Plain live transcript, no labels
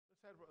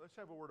Let's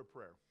have a word of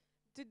prayer.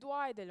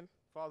 Dua edelim.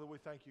 Father, we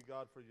thank you,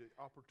 God, for the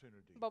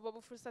opportunity Baba,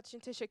 bu fırsat için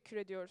teşekkür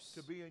ediyoruz.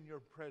 to be in your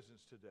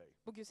presence today.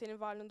 Bugün senin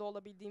varlığında And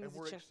olabildiğimiz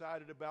we're için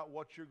excited about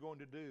what you're going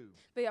to do.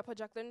 ve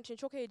yapacakların için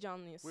çok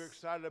heyecanlıyız. We're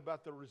excited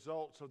about the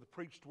results of the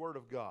preached word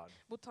of God.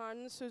 Bu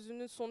Tanrı'nın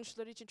sözünün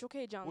sonuçları için çok We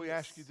heyecanlıyız.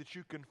 ask you that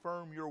you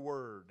confirm your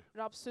word.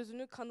 Rab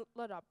sözünü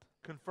kanıtla Rab.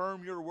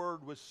 Confirm your word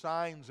with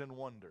signs and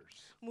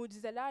wonders.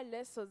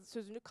 Mucizelerle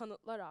sözünü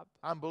kanıtla Rab.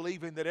 I'm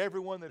believing that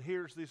everyone that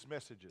hears these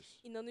messages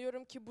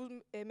İnanıyorum ki bu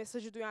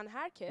mesajı duyan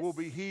herkes will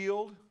be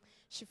healed,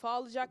 şifa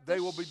alacaktır, they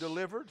will be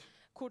delivered,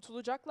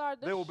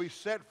 kurtulacaklardır. they will be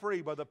set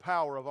free by the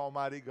power of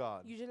Almighty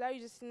God. Yüceler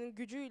Yücesi'nin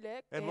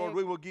gücüyle And Lord,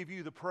 we will give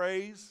you the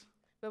praise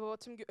ve Baba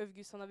tüm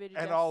övgüyü sana and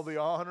vereceğiz. all the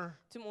honor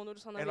Tüm onuru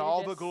sana and all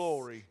vereceğiz. the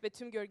glory Ve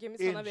tüm görgemi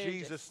in sana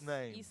vereceğiz. Jesus'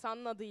 name.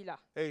 İsa'nın adıyla.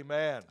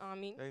 Amen.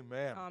 Amin.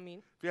 Amen. Amin.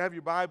 If you have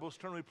your Bibles,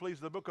 turn with me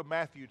please to the book of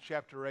Matthew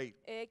chapter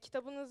 8.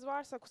 Kitabınız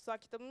varsa kutsal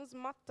kitabınız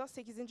Matta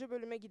 8.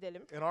 bölüme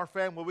gidelim. In our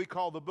family we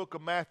call the book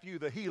of Matthew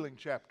the healing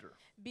chapter.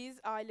 Biz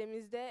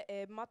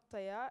ailemizde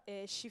Matta'ya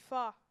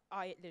şifa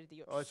ayetleri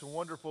diyoruz.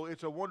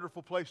 It's a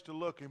wonderful place to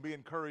look and be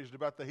encouraged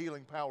about the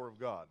healing power of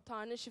God.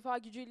 Tanrı şifa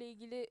gücüyle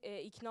ilgili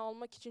ikna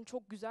olmak için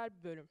çok güzel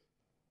bir bölüm.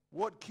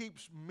 What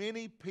keeps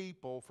many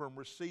people from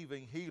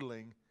receiving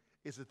healing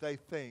is that they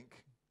think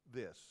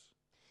this.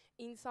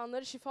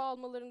 İnsanları şifa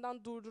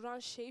almalarından durduran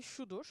şey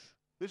şudur.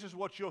 This is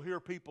what you'll hear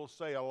people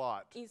say a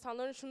lot.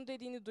 İnsanların şunu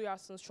dediğini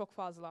duyarsınız çok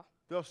fazla.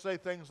 They'll say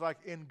things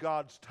like in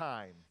God's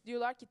time.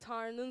 Diyorlar ki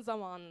Tanrı'nın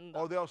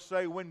zamanında. Or they'll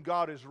say when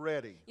God is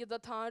ready. Ya da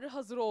Tanrı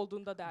hazır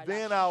olduğunda derler.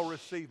 Then I'll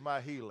receive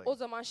my healing. O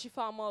zaman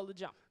şifamı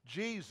alacağım.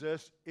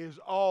 Jesus is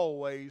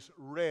always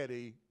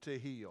ready to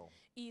heal.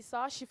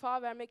 İsa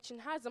şifa vermek için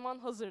her zaman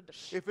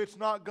hazırdır. If it's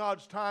not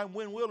God's time,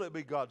 when will it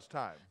be God's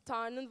time?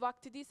 Tanrı'nın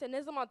vakti değilse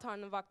ne zaman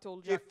Tanrı'nın vakti If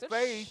olacaktır?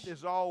 faith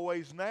is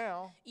always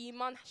now,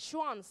 İman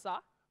şu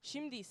ansa,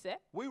 şimdi ise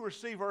we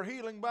receive our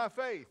healing by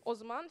faith. o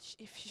zaman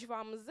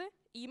şifamızı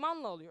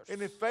imanla alıyoruz.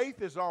 And if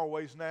faith is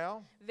always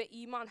now, Ve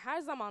iman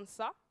her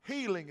zamansa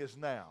healing is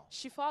now.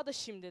 şifa da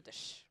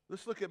şimdidir.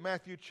 Let's look at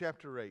Matthew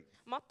chapter 8,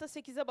 Matta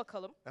 8'e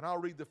bakalım. and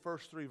I'll read the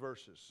first 3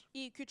 verses.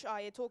 İlk 3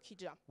 ayeti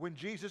okuyacağım. When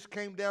Jesus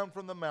came down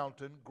from the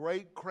mountain,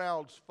 great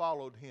crowds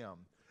followed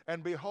him.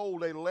 And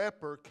behold, a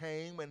leper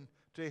came and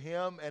to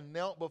him and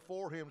knelt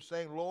before him,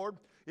 saying, Lord,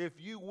 if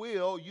you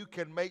will, you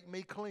can make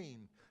me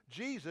clean.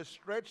 Jesus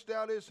stretched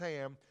out his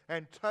hand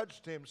and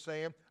touched him,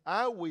 saying,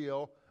 I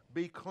will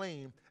be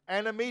clean.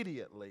 And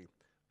immediately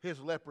his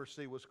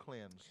leprosy was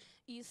cleansed.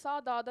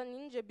 İsa dağdan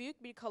inince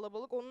büyük bir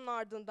kalabalık onun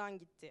ardından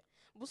gitti.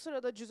 Bu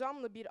sırada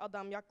cüzamlı bir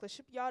adam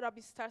yaklaşıp "Ya Rab,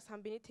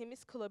 istersen beni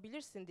temiz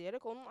kılabilirsin"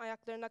 diyerek onun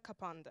ayaklarına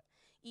kapandı.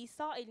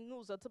 İsa elini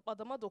uzatıp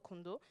adama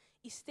dokundu.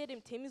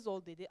 "İsterim, temiz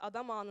ol" dedi.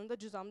 Adam anında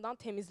cüzamdan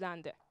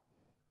temizlendi.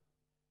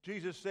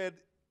 Jesus said,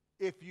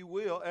 if you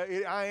will,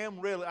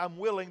 I'm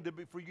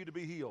willing for you to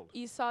be healed.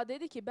 İsa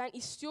dedi ki ben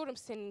istiyorum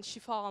senin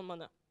şifa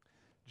almanı.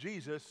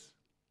 Jesus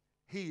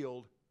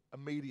healed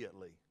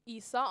immediately.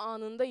 İsa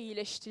anında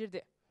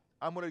iyileştirdi.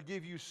 I'm going to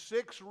give you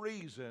 6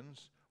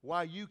 reasons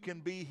why you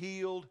can be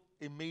healed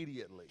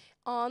immediately.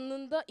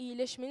 Anında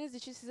iyileşmeniz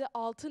için size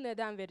 6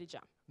 neden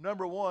vereceğim.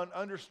 Number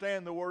 1,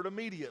 understand the word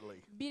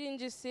immediately.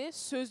 Birincisi,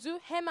 sözü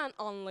hemen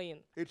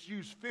anlayın. It's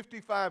used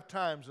 55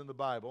 times in the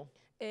Bible.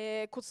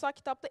 Kutsal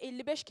kitapta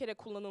 55 kere And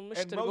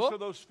kullanılmıştır most of bu.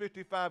 those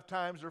 55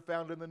 times are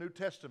found in the New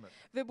Testament.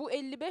 Ve bu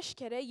 55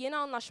 kere yeni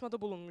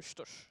anlaşmada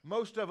bulunmuştur.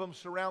 Most of them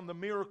surround the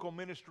miracle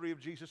ministry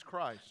of Jesus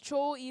Christ.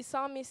 Çoğu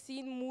İsa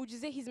Mesih'in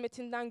mucize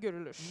hizmetinden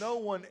görülür. No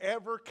one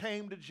ever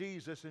came to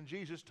Jesus and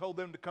Jesus told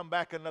them to come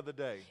back another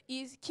day.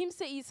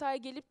 Kimse İsa'ya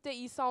gelip de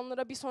İsa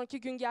onlara bir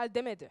sonraki gün gel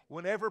demedi.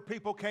 Whenever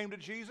people came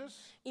to Jesus,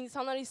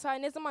 İnsanlar İsa'ya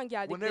ne zaman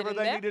whenever they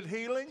geldiklerinde needed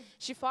healing,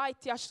 şifa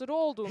ihtiyaçları He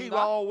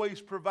olduğunda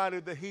always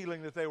provided the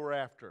healing that they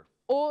were after.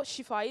 o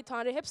şifayı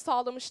Tanrı hep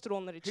sağlamıştır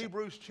onlar için.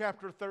 Hebrews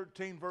chapter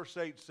 13 verse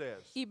 8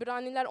 says,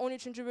 İbraniler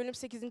 13. bölüm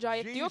 8.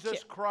 ayet diyor ki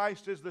Jesus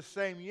Christ is the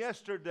same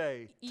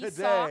yesterday, İsa-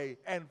 today,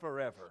 and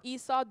forever.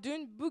 İsa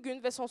dün,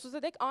 bugün ve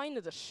sonsuza dek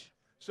aynıdır.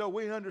 So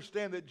we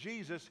understand that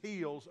Jesus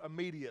heals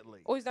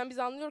immediately. O yüzden biz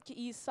anlıyoruz ki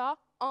İsa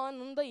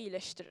anında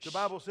iyileştirir. The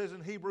Bible says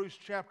in Hebrews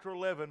chapter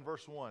 11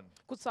 verse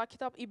 1 Kutsal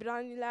kitap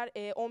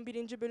İbraniler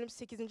 11. bölüm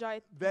 8.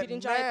 ayet that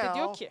 1. ayette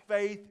diyor now ki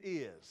faith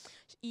is.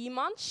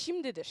 iman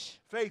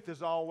şimdidir. Faith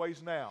is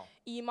always now.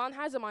 İman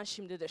her zaman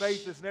şimdidir.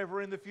 Faith is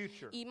never in the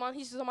future. İman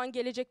hiçbir zaman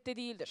gelecekte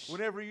değildir.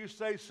 Whenever you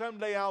say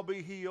someday I'll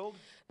be healed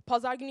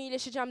Pazar günü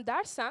iyileşeceğim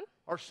dersen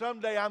or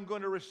someday I'm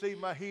going to receive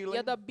my healing,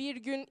 ya da bir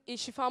gün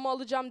şifamı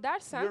alacağım you're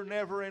dersen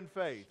never in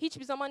faith.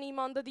 hiçbir zaman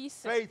imanda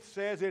değilsin. Faith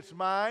says it's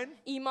mine,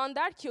 İman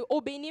der ki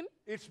o benim,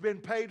 it's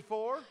been paid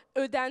for,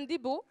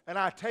 ödendi bu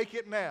and I take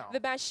it now.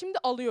 ve ben şimdi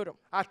alıyorum.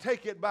 I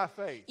take it by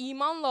faith.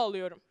 İmanla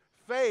alıyorum.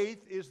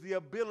 Faith is the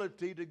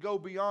ability to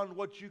go beyond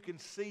what you can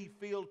see,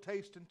 feel,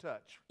 taste, and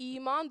touch.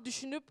 İman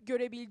düşünüp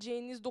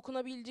görebileceğiniz,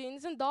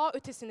 dokunabileceğinizin daha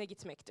ötesine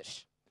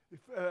gitmektir.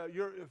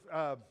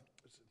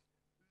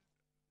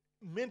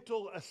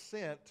 Mental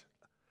assent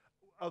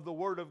of the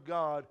Word of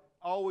God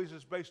always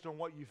is based on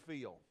what you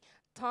feel.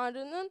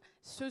 Tanrı'nın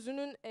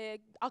sözünün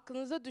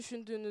aklınıza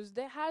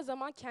düşündüğünüzde her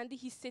zaman kendi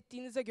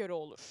hissettiğinize göre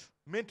olur.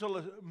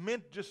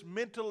 Just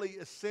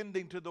mentally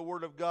ascending to the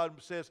Word of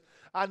God says,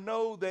 I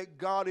know that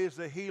God is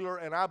a healer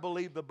and I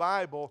believe the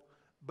Bible,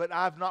 but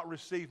I've not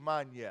received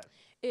mine yet.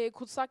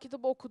 Kutsal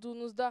kitabı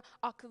okuduğunuzda,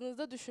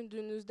 aklınızda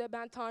düşündüğünüzde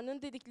ben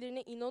Tanrı'nın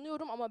dediklerine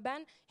inanıyorum ama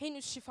ben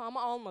henüz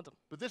şifamı almadım.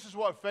 But this is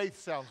what faith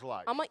sounds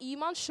like. Ama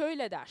iman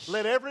şöyle der.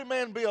 Let every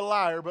man be a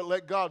liar, but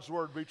let God's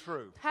word be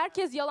true.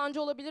 Herkes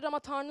yalancı olabilir ama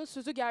Tanrı'nın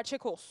sözü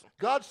gerçek olsun.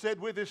 God said,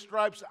 with his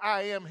stripes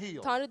I am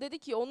healed. Tanrı dedi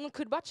ki onun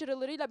kırbaç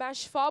yaralarıyla ben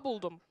şifa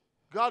buldum.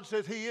 God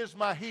says he is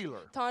my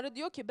healer. Tanrı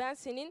diyor ki ben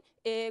senin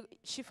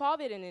şifa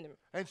verenenim.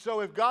 And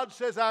so if God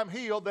says I'm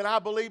healed, then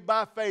I believe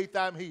by faith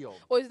I'm healed.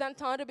 O yüzden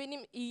Tanrı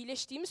benim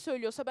iyileştiğimi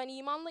söylüyorsa ben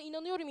imanla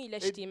inanıyorum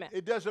iyileştiğime.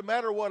 It doesn't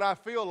matter what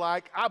I feel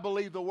like. I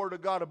believe the word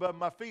of God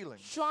above my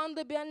feelings. Şu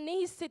anda ben ne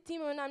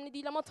hissettiğim önemli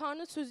değil ama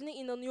Tanrı'nın sözüne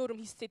inanıyorum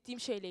hissettiğim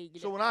şeyle ilgili.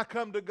 So when I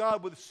come to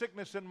God with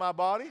sickness in my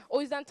body,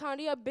 O yüzden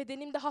Tanrı'ya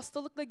bedenimde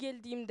hastalıkla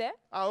geldiğimde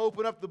I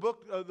open up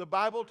the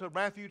Bible to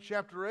Matthew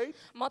chapter 8,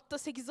 Matta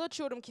 8'i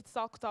açıyorum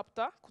kutsal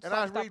kitapta. and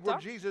I read where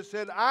Jesus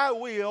said, I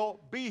will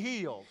be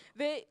healed.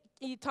 Ve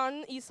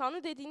Tanrı'nın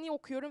İsa'nın dediğini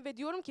okuyorum ve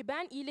diyorum ki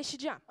ben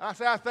iyileşeceğim. I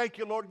say, I thank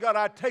you, Lord God,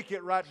 I take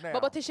it right now.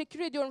 Baba teşekkür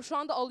ediyorum şu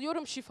anda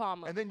alıyorum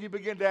şifamı. And then you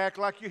begin to act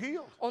like you're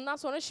healed. Ondan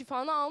sonra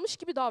şifanı almış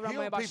gibi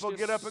davranmaya Healed people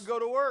get up and başlıyorsun. go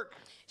to work.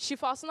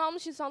 Şifasını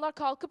almış insanlar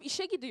kalkıp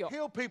işe gidiyor.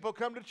 Healed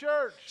people come to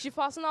church.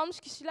 Şifasını almış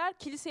kişiler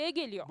kiliseye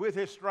geliyor. With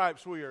his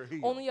stripes we are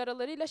healed. Onun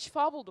yaralarıyla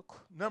şifa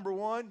bulduk. Number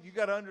one, you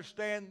got to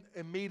understand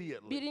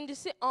immediately.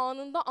 Birincisi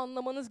anında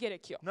anlamanız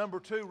gerekiyor. Number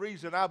two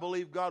reason I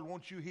believe God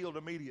wants you healed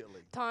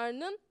immediately.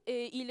 Tanrı'nın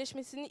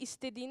iyileşmesini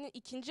istediğinin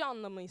ikinci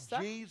anlamı ise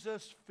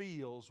Jesus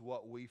feels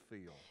what we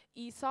feel.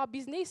 İsa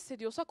biz ne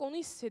hissediyorsak onu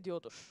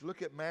hissediyordur.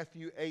 Look at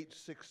Matthew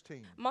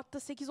 8:16. Matta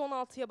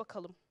 8:16'ya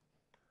bakalım.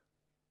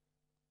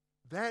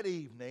 That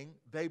evening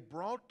they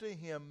brought to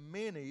him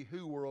many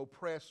who were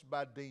oppressed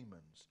by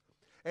demons.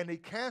 And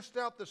he cast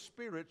out the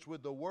spirits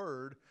with the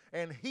word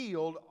and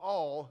healed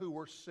all who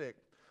were sick.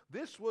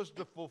 This was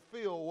to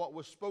fulfill what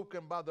was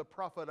spoken by the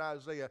prophet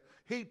Isaiah.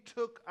 He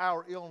took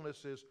our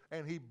illnesses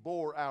and he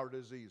bore our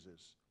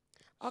diseases.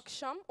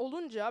 Akşam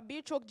olunca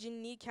birçok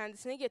cinliyi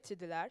kendisine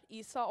getirdiler.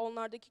 İsa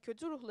onlardaki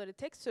kötü ruhları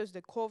tek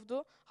sözle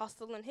kovdu,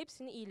 hastaların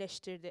hepsini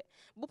iyileştirdi.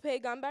 Bu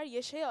peygamber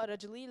Yeşaya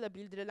aracılığıyla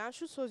bildirilen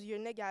şu söz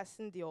yerine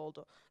gelsin diye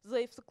oldu.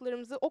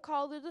 Zayıflıklarımızı o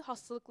kaldırdı,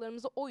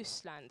 hastalıklarımızı o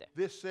üstlendi.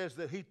 This says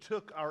that he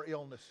took our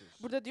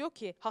illnesses. Burada diyor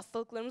ki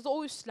hastalıklarımızı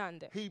o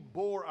üstlendi. He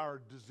bore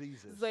our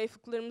diseases.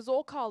 Zayıflıklarımızı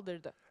o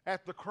kaldırdı.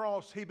 At the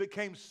cross, he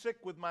became sick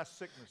with my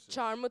sicknesses.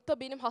 Çarmıhta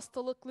benim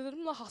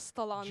hastalıklarımla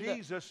hastalandı.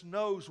 Jesus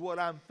knows what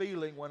I'm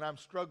feeling when I'm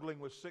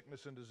struggling with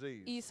sickness and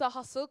disease. İsa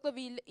hastalıkla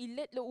ve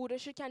illetle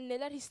uğraşırken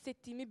neler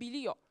hissettiğimi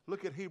biliyor.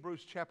 Look at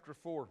Hebrews chapter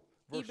 4, verse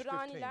 15.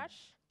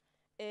 İbraniler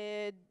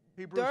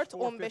Hebrews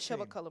 4:15'e 4:15.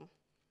 bakalım.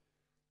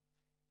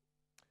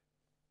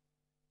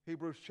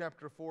 Hebrews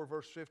chapter 4,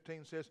 verse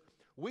 15 says,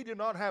 We do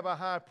not have a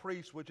high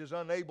priest which is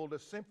unable to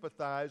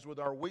sympathize with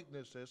our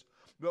weaknesses,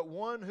 but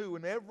one who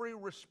in every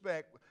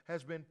respect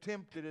has been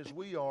tempted as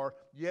we are,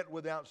 yet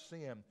without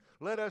sin.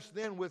 Let us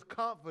then with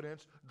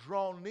confidence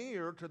draw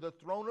near to the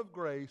throne of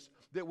grace,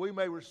 that we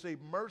may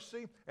receive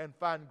mercy and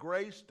find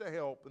grace to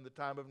help in the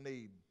time of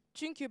need.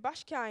 Çünkü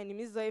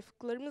başkâhinimiz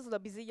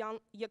zayıflıklarımızla bizi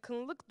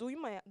yakınlık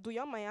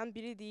duyamayan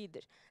biri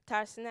değildir.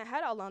 Tersine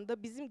her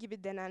alanda bizim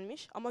gibi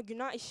denenmiş ama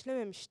günah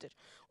işlememiştir.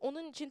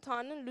 Onun için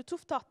Tanrı'nın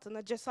lütuf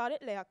tahtına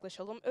cesaretle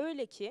yaklaşalım.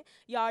 Öyle ki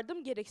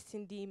yardım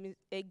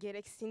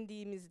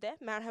gereksindiğimizde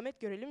merhamet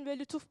görelim ve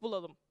lütuf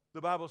bulalım.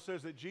 The Bible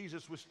says that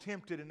Jesus was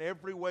tempted in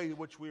every way in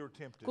which we were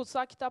tempted.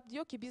 Kutsal kitap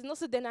diyor ki biz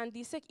nasıl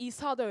denendiysek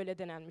İsa da öyle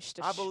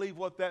denenmiştir. I believe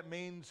what that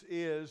means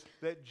is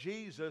that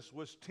Jesus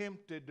was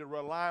tempted to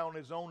rely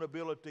on his own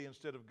ability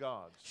instead of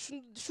God's.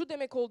 Şu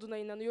demek olduğuna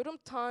inanıyorum.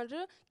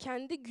 Tanrı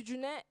kendi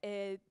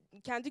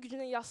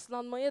gücüne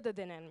yaslanmaya da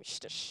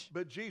denenmiştir.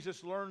 But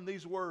Jesus learned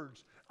these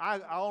words.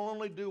 I'll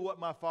only do what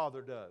my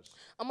Father does.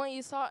 Ama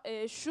İsa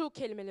şu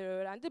kelimeleri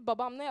öğrendi.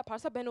 Babam ne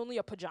yaparsa ben onu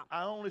yapacağım.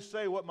 I only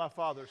say what my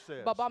Father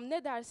says. Babam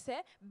ne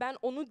derse ben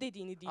onu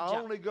dediğini I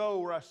diyeceğim. only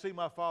go where I see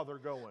my Father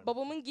going.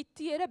 Babamın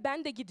gittiği yere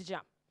ben de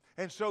gideceğim.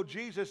 And so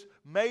Jesus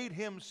made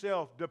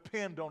himself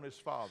depend on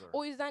his Father.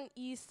 O yüzden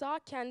İsa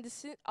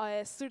kendisi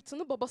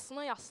sırtını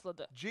babasına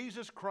yasladı.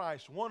 Jesus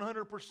Christ,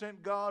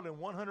 100% God and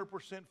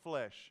 100%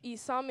 flesh.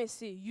 İsa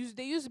Mesih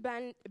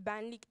 %100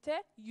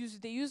 benlikte,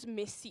 %100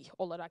 Mesih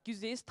olarak,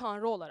 %100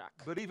 Tanrı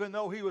olarak. But even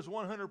though he was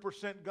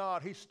 100%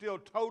 God, he still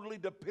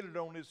totally depended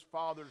on his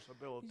Father's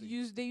ability.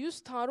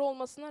 %100 Tanrı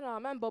olmasına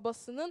rağmen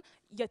babasının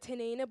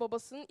yeteneğine,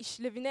 babasının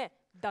işlevine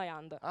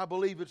dayandı. I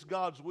believe it's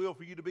God's will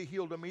for you to be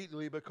healed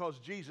immediately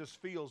because Jesus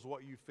feels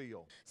what you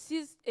feel.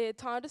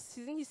 Tanrı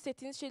sizin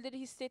hissettiğiniz şeyleri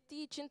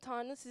hissettiği için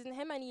Tanrı sizin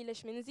hemen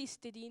iyileşmenizi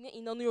istediğine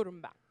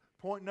inanıyorum ben.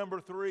 Point number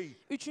 3.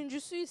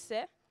 Üçüncüsü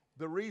ise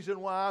The reason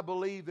why I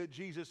believe that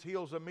Jesus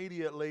heals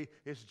immediately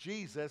is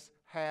Jesus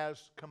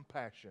has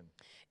compassion.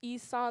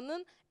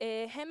 İsa'nın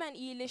hemen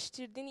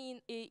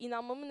iyileştirdiğine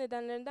inanmamın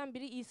nedenlerinden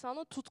biri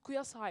İsa'nın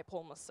tutkuya sahip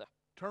olması.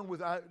 Turn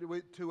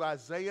to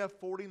Isaiah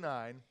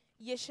 49,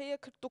 Yeşaya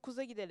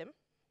 49'a gidelim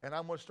and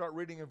I'm going to start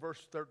reading in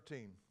verse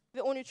 13.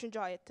 ve 13.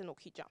 ayetten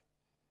okuyacağım.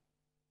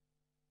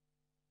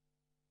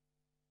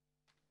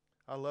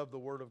 I love the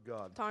Word of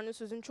God. Tanrı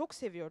sözünü çok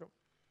seviyorum.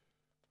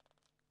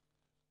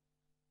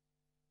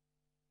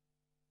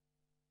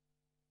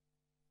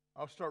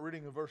 I'll start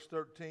reading in verse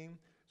 13.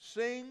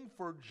 Sing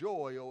for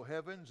joy, O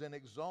heavens, and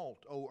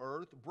exult, O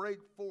earth. Break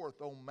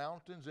forth, O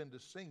mountains, into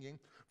singing,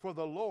 for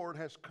the Lord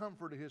has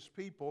comforted his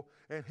people,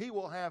 and he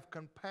will have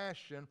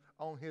compassion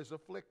on his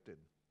afflicted.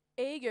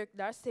 Ey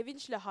gökler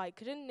sevinçle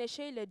haykırın,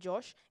 neşeyle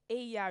coş,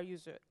 ey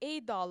yeryüzü.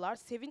 Ey dağlar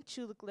sevinç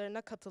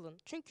çığlıklarına katılın.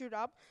 Çünkü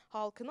Rab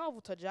halkını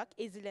avutacak,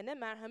 ezilene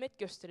merhamet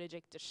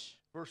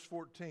gösterecektir. Verse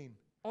 14.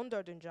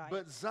 14. ayet.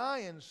 But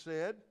Zion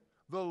said,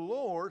 the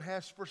Lord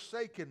has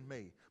forsaken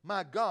me.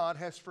 My God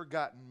has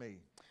forgotten me.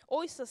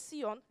 Oysa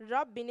Sion,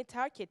 Rab beni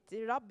terk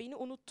etti, Rab beni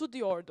unuttu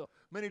diyordu.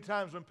 Many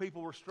times when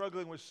people were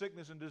struggling with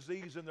sickness and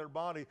disease in their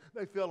body,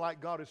 they feel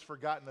like God has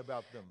forgotten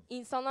about them.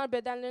 İnsanlar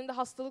bedenlerinde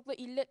hastalıkla,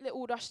 illetle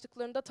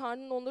uğraştıklarında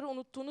Tanrı'nın onları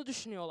unuttuğunu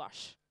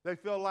düşünüyorlar. They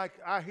feel like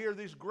I hear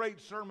these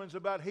great sermons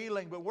about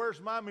healing, but where's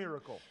my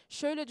miracle?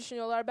 Şöyle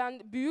düşünüyorlar,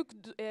 ben büyük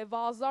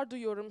vaazlar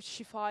duyuyorum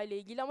şifa ile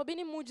ilgili ama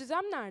benim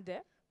mucizem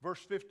nerede?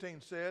 Verse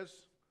 15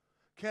 says,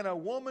 can a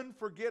woman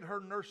forget her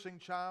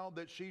nursing child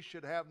that she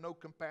should have no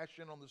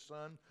compassion on the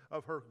son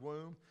of her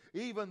womb?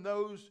 Even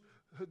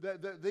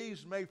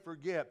these may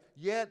forget,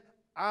 yet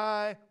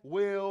I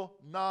will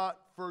not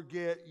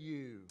forget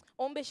you.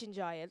 15.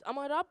 ayet.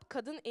 Ama Rab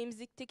kadın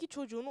emzikteki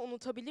çocuğunu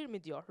unutabilir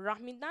mi diyor.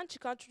 Rahminden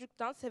çıkan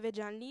çocuktan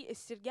sevecenliği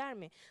esirger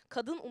mi?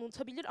 Kadın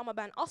unutabilir ama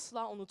ben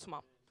asla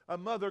unutmam. A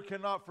mother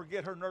cannot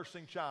forget her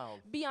nursing child.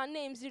 Bir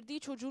anne emzirdiği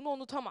çocuğunu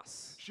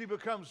unutamaz. She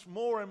becomes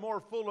more and more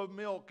full of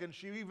milk, and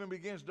she even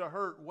begins to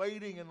hurt,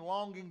 waiting and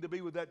longing to be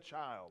with that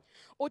child.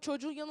 O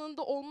çocuğun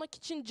yanında olmak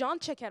için can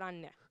çeker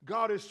anne.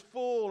 God is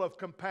full of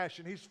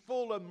compassion. He's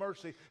full of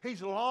mercy.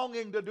 He's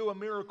longing to do a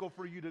miracle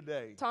for you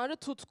today. Tanrı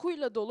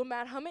tutkuyla dolu,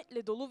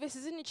 merhametle dolu ve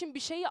sizin için bir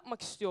şey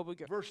yapmak istiyor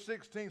bugün. Verse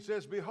 16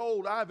 says,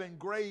 behold, I've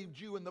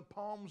engraved you in the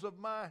palms of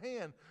my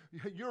hand.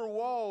 Your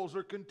walls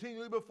are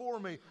continually before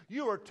me.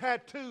 You are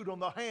tattooed on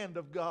the hand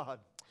of God.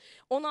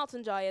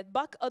 16. ayet.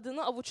 Bak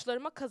adını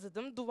avuçlarıma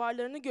kazıdım,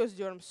 duvarlarını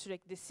gözlüyorum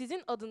sürekli.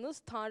 Sizin adınız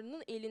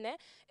Tanrı'nın eline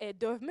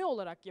dövme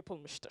olarak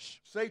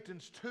yapılmıştır.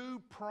 Satan's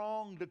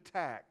two-pronged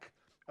attack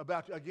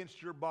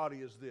against your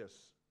body is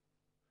this.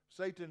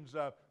 Satan's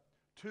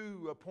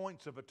two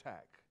points of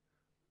attack.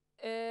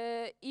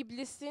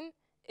 İblisin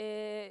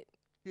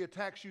He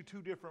attacks you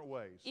two different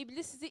ways.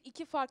 İblis sizi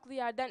iki farklı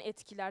yerden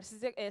etkiler.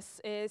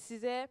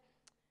 Size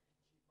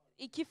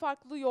iki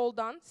farklı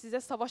yoldan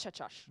size savaş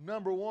açar.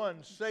 Number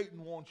one, Satan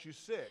wants you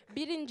sick.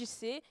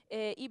 Birincisi,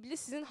 iblis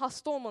sizin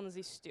hasta olmanızı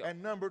istiyor.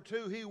 And number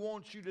two, he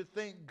wants you to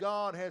think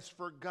God has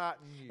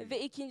forgotten you.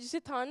 Ve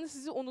ikincisi Tanrı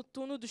sizi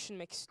unuttuğunu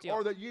düşünmek Or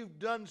istiyor. that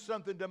you've done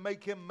something to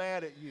make him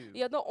mad at you.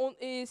 Ya da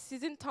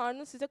sizin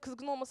Tanrı'nın size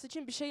kızgın olması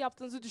için bir şey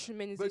yaptığınızı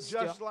düşünmenizi But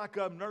istiyor. just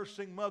like a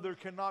nursing mother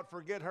cannot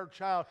forget her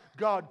child,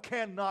 God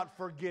cannot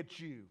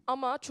forget you.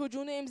 Ama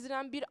çocuğunu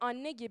emziren bir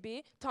anne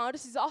gibi Tanrı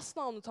sizi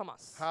asla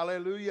unutamaz.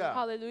 Hallelujah.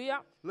 Hallelujah.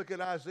 Look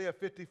at Isaiah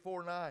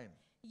 54:9.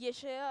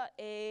 Yeşaya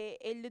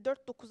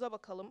 54:9'a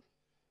bakalım.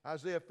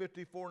 Isaiah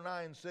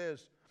 54:9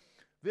 says,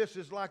 this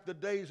is like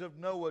the days of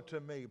Noah to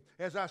me.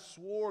 As I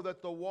swore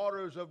that the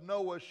waters of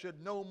Noah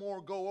should no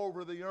more go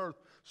over the earth,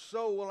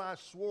 so will I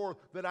swear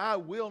that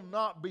I will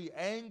not be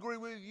angry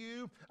with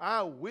you.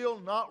 I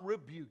will not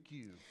rebuke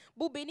you.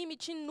 Bu benim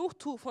için Nuh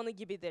tufanı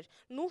gibidir.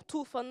 Nuh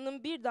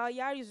tufanının bir daha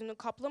yeryüzünü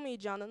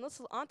kaplamayacağına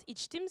nasıl ant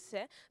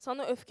içtimse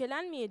sana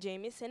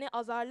öfkelenmeyeceğimi, seni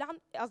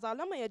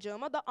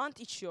azarlamayacağıma da ant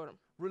içiyorum.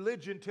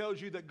 Religion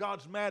tells you that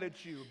God's mad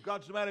at you.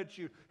 God's mad at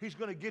you. He's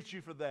going to get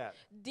you for that.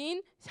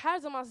 Din her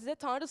zaman size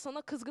Tanrı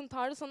sana kızgın,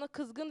 Tanrı sana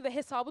kızgın ve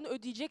hesabını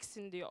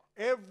ödeyeceksin diyor.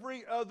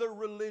 Every other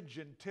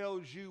religion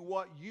tells you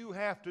what you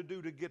have to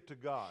do to get to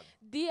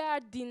God.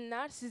 Diğer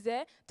dinler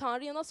size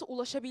Tanrı'ya nasıl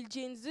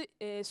ulaşabileceğinizi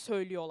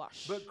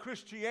söylüyorlar. But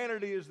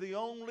Christianity is the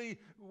only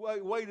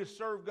way to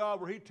serve God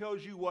where he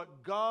tells you what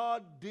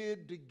God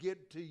did to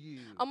get to you.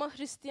 Ama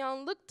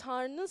Hristiyanlık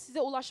Tanrı'nın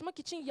size ulaşmak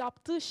için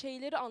yaptığı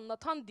şeyleri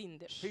anlatan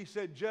dindir. He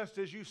said, just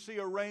as you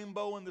see a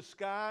rainbow in the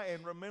sky,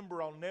 and remember,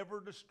 I'll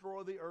never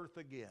destroy the earth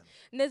again.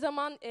 Ne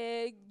zaman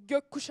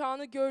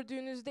gökkuşağını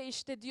gördüğünüzde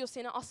işte diyor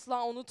seni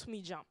asla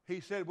unutmayacağım.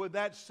 He said, with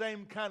that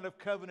same kind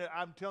of covenant,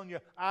 I'm telling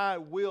you, I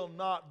will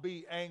not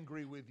be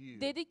angry with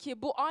you. Dedi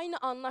ki bu aynı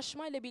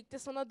anlaşmayla birlikte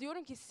sana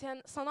diyorum ki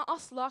sana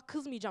asla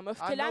kızmayacağım, I know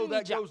that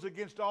öfkelenmeyeceğim. goes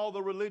against all the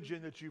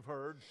religion that you've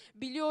heard.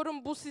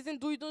 Biliyorum bu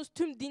sizin duyduğunuz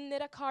tüm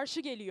dinlere karşı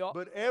geliyor.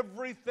 But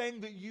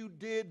everything that you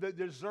did that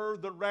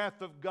deserved the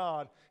wrath of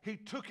God,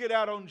 he took it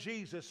out on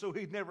Jesus so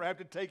he'd never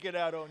have to take it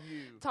out on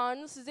you.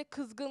 Tanrı size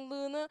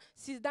kızgınlığını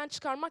sizden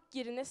çıkarmak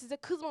yerine size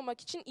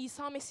kızmamak için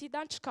İsa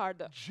Mesih'den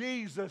çıkardı.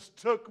 Jesus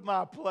took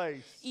my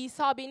place.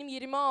 İsa benim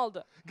yerimi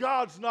aldı.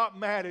 God's not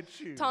mad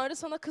at you. Tanrı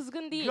sana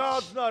kızgın değil.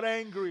 God's not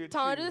angry at you.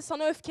 Tanrı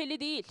sana öfkeli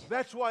değil.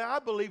 That's why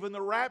I believe in the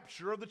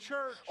rapture of the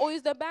church. O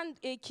yüzden ben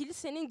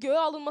kilisenin göğe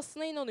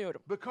alınmasına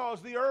inanıyorum.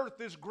 Because the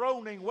earth is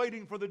groaning,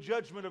 waiting for the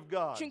judgment of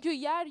God. Çünkü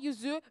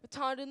yeryüzü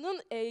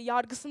Tanrı'nın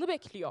yargısını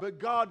bekliyor.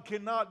 But God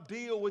cannot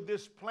deal with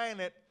this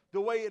planet the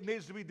way it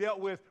needs to be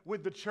dealt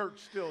with the church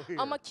still here.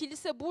 Ama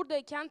kilise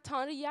buradayken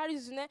Tanrı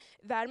yeryüzüne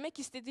vermek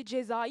istediği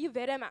cezayı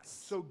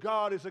veremez. So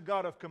God is a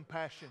God of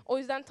compassion. O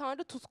yüzden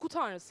Tanrı tutku He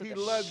tanrısıdır.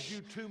 loves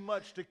you too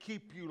much to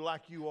keep you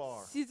like you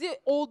are. Sizi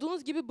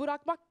olduğunuz gibi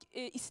bırakmak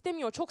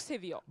istemiyor, çok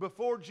seviyor.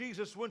 Before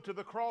Jesus went to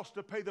the cross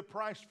to pay the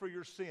price for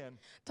your sin,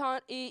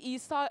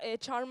 İsa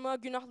çarmıha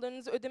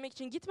günahlarınızı ödemek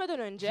için gitmeden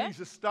önce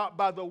Jesus stopped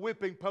by the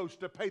whipping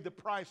post to pay the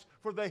price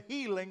for the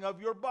healing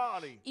of your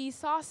body.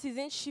 İsa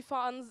sizin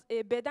şifanız,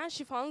 beden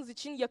şifanız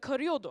için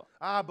yakarıyordu.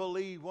 I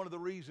believe one of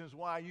the reasons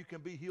why you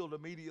can be healed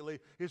immediately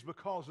is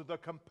because of the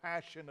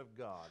compassion of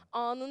God.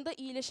 Anında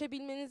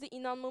iyileşebilmenize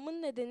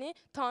inanmamın nedeni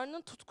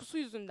Tanrı'nın tutkusu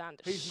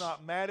yüzündendir. He's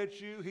not mad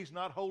at you. He's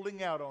not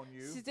holding out on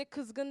you. Size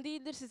kızgın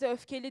değildir, size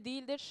öfkeli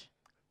değildir.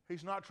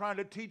 He's not trying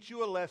to teach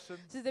you a lesson.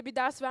 Size bir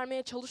ders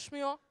vermeye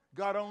çalışmıyor.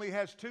 God only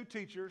has two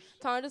teachers,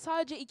 Tanrı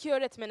sadece iki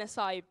öğretmene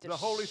sahiptir. the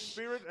Holy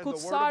Spirit and the Word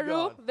Kutsal of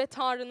ruh God. ve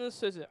Tanrı'nın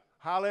sözü.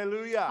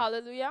 Hallelujah.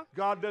 Hallelujah.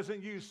 God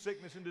doesn't use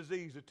sickness and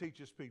disease to teach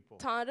his people.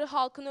 Tanrı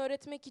halkını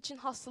öğretmek için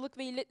hastalık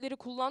ve illetleri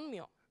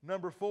kullanmıyor.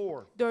 Number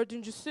 4,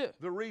 Dördüncüsü,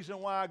 the reason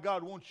why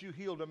God wants you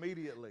healed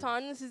immediately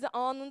Tanrı'nın size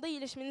anında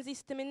iyileşmenizi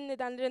istemenin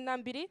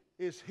nedenlerinden biri,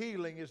 is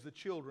healing is the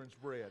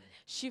children's bread.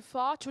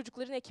 şifa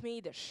çocukların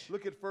ekmeğidir.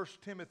 Look at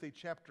 1 Timothy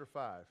chapter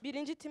 5.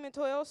 1.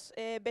 Timoteos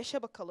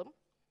 5'e bakalım.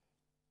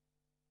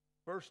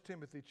 1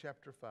 Timothy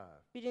chapter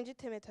 5. 1.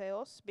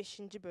 Timoteos 5.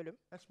 bölüm.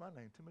 That's my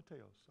name,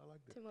 Timotheos. I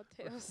like that.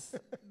 Timoteos.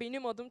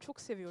 Benim adım,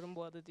 çok seviyorum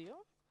bu adı diyor.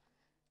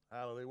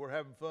 Hallelujah. We're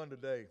having fun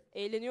today.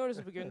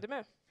 Eğleniyoruz bugün, değil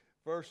mi?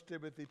 1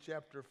 Timothy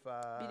chapter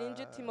 5.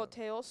 1.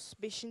 Timoteos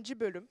 5.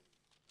 bölüm.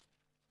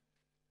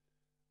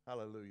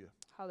 Hallelujah.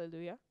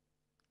 Hallelujah.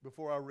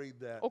 Before I read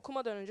that,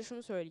 Okumadan önce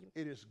şunu söyleyeyim.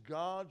 it is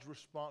God's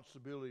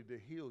responsibility to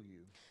heal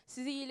you.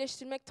 Sizi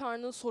iyileştirmek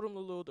Tanrı'nın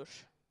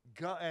sorumluluğudur.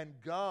 And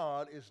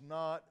God is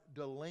not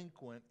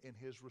delinquent in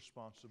his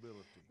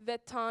responsibility. Ve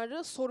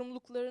Tanrı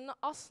sorumluluklarını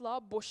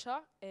asla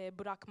boşta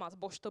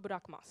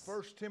bırakmaz.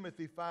 1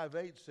 Timothy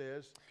 5:8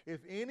 says,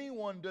 if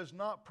anyone does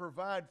not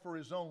provide for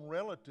his own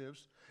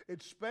relatives,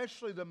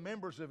 especially the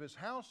members of his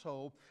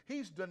household,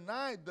 he's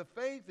denied the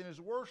faith and is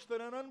worse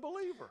than an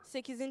unbeliever.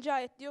 8.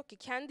 ayet diyor ki,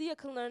 kendi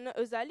yakınlarına,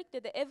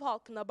 özellikle de ev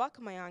halkına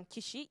bakmayan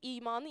kişi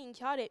imanı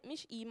inkar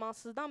etmiş,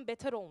 imansızdan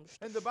beter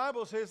olmuştur. And the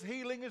Bible says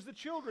healing is the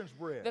children's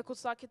bread. Ve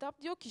kutsal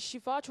kitap diyor ki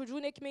şifa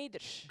çocuğun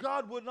ekmeğidir.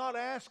 God would not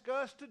ask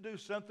us to do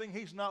something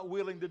he's not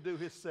willing to do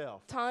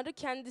himself. Tanrı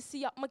kendisi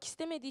yapmak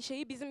istemediği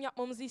şeyi bizim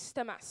yapmamızı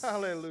istemez.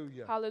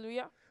 Hallelujah.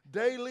 Hallelujah.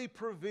 Daily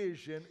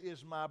provision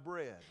is my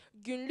bread.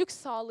 Günlük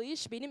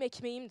sağlayış benim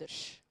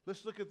ekmeğimdir.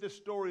 Let's look at this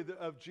story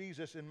of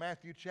Jesus in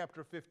Matthew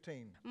chapter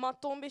 15.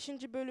 Matta 15.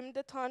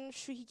 bölümde Tanrı'nın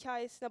şu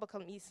hikayesine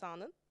bakalım,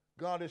 İsa'nın.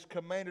 God has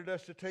commanded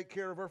us to take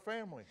care of our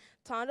family.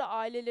 Tanrı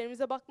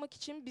ailelerimize bakmak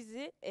için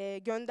bizi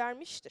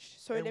göndermiştir,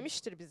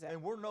 söylemiştir bize.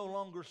 And we're no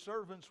longer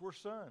servants, we're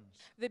sons.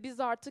 Ve biz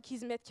artık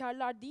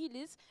hizmetkarlar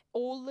değiliz,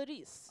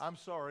 oğullarıyız. I'm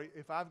sorry,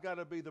 if I've got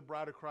to be the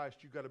bride of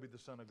Christ, you've got to be the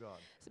son of God.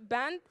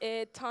 Ben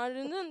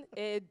Tanrı'nın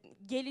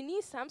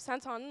geliniysem sen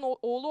Tanrı'nın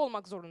oğlu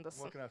olmak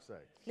zorundasın. What can I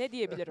say? Ne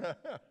diyebilirim?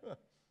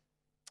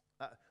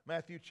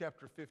 Matthew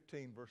chapter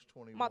 15 verse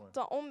 21.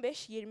 Matta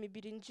 15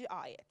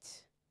 21.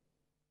 ayet.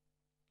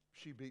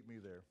 She beat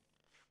me there.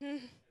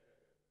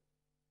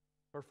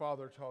 Her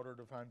father taught her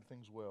to find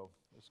things well.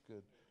 That's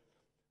good.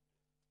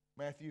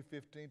 Matthew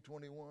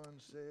 15:21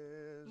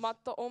 says,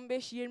 Matta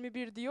 15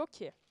 21 diyor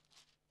ki,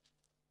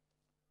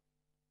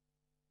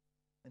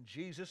 and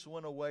Jesus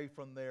went away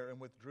from there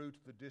and withdrew to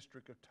the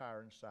district of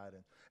Tyre and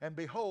Sidon. And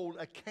behold,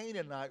 a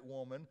Canaanite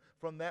woman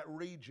from that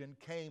region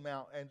came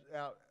out and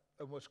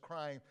was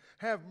crying,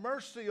 have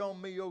mercy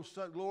on me, O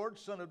Lord,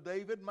 son of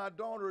David. My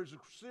daughter is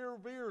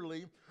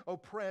severely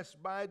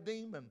oppressed by a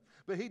demon.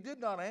 But he did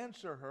not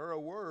answer her a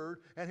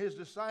word, and his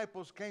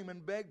disciples came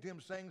and begged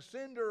him, saying,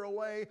 send her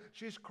away,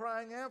 she's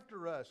crying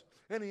after us.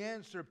 And he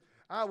answered,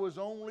 I was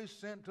only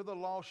sent to the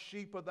lost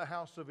sheep of the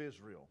house of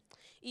Israel.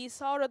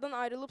 İsa oradan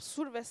ayrılıp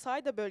Sur ve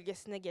Sayda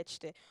bölgesine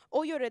geçti.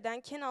 O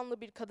yöreden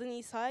Kenanlı bir kadın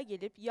İsa'ya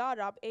gelip, Ya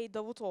Rab, ey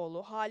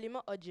Davutoğlu, halime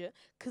acı,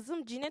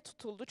 kızım cine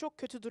tutuldu, çok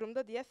kötü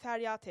durumda diye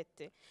feryat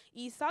etti.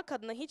 İsa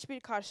kadına hiçbir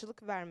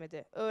karşılık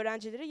vermedi.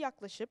 Öğrencileri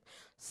yaklaşıp,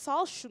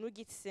 sal şunu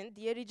gitsin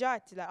diye rica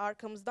ettiler.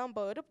 Arkamızdan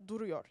bağırıp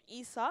duruyor.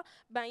 İsa,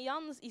 ben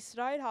yalnız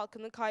İsrail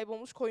halkının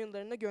kaybolmuş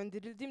koyunlarına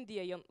gönderildim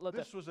diye yanıtladı.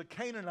 This was a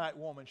Canaanite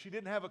woman. She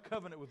didn't have a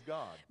covenant with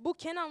God. Bu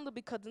Kenanlı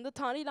bir kadındı,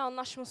 Tanrı ile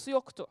anlaşması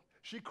yoktu.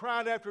 She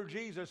cried after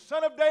Jesus,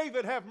 Son of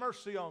David, have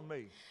mercy on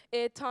me.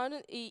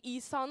 Tanrı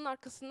İsa'nın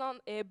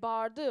arkasından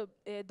bağırdı,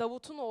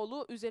 Davut'un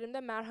oğlu,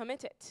 üzerimde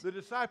merhamet et. The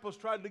disciples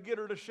tried to get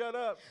her to shut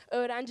up,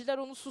 Öğrenciler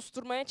onu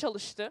susturmaya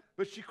çalıştı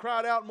but she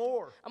cried out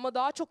more. ama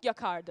daha çok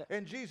yakardı.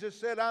 And Jesus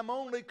said, I'm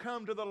only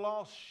come to the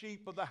lost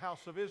sheep of the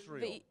house of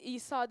Israel. Ve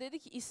İsa dedi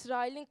ki,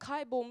 İsrail'in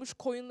kaybolmuş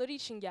koyunları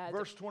için geldim.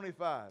 Verse 25.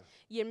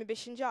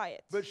 25.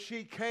 ayet. But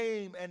she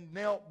came and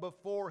knelt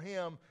before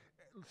him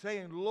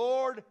saying,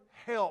 Lord,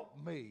 help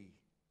me.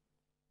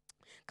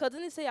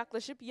 Kadın ise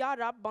yaklaşıp ya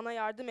Rab bana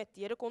yardım et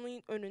diyerek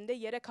onun önünde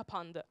yere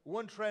kapandı.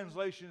 One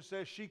translation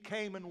says she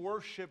came and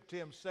worshipped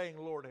him, saying,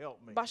 Lord,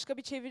 help me. Başka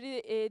bir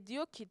çeviri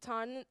diyor ki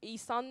Tanrı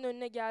İsa'nın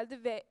önüne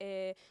geldi ve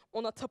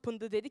ona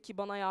tapındı, dedi ki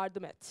bana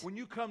yardım et. When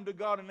you come to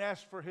God and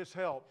ask for his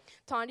help,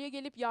 Tanrı'ya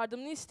gelip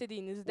yardımını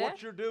istediğinizde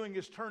what you're doing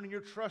is turning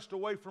your trust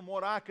away from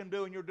what I can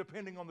do and you're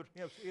depending on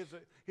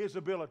his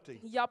ability.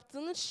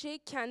 yaptığınız şey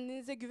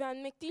kendinize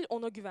güvenmek değil,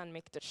 ona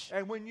güvenmektir.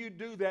 And when you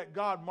do that,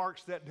 God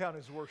marks that down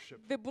as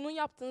worship. Ve bunu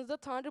yaptığınızda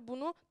Tanrı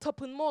bunu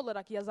tapınma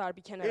olarak yazar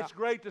bir kenara. It's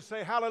great to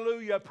say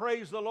hallelujah,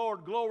 praise the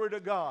Lord, glory to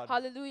God.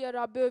 Haleluya,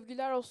 Rabbi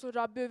övgüler olsun,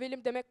 Rabbi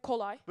övelim demek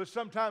kolay. But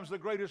sometimes the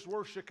greatest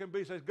worship can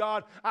be says,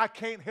 God, I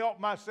can't help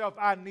myself,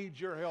 I need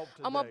your help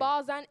today. Ama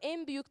bazen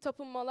en büyük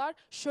tapınmalar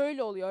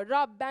şöyle oluyor.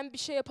 Rab ben bir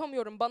şey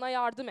yapamıyorum, bana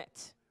yardım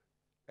et.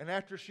 And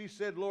after she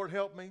said, Lord,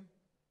 help me,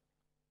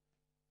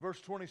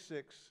 verse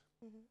 26,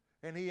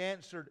 and he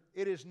answered,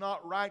 it is not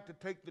right to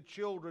take the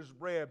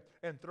children's bread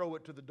and throw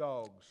it to the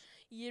dogs.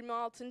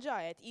 26.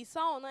 ayet.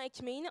 İsa ona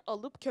ekmeğini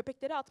alıp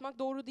köpeklere atmak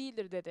doğru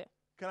değildir dedi.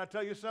 Can I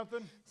tell you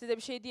something? Size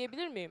bir şey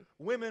diyebilir miyim?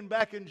 Women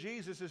back in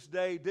Jesus'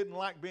 day didn't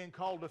like being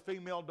called a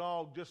female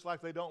dog just like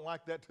they don't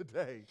like that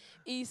today.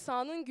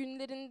 İsa'nın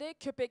günlerinde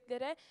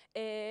köpeklere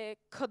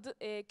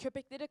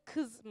köpeklere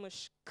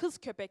kız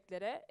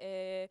köpeklere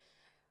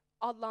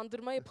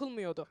adlandırma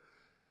yapılmıyordu.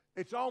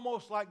 It's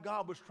almost like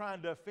God was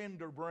trying to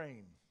offend her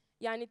brain.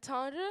 Yani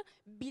Tanrı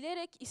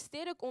bilerek,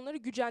 isteyerek onları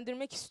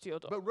gücendirmek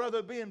istiyordu. But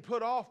rather being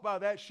put off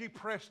by that, she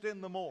pressed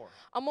in the more.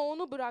 Ama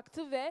onu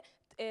bıraktı ve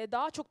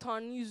daha çok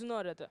Tanrı'nın yüzünü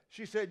aradı.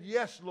 She said,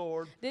 yes,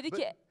 Lord, Dedi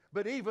ki,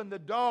 but even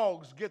the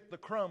dogs get the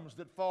crumbs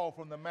that fall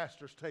from the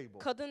master's table.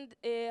 kadın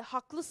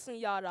haklısın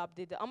ya Rab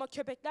dedi ama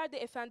köpekler de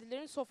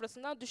efendilerin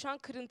sofrasından düşen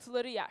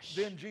kırıntıları yer.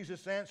 Then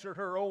Jesus answered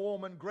her, O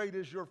woman, great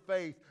is your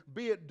faith.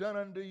 Be it done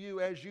unto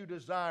you as you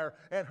desire.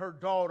 And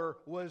her daughter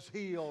was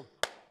healed.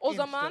 O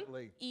zaman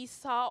instantly.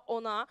 İsa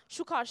ona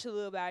şu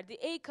karşılığı verdi.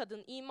 Ey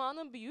kadın,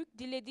 imanın büyük,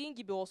 dilediğin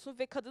gibi olsun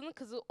ve kadının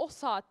kızı o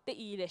saatte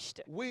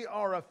iyileşti. We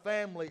are a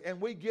family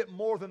and we get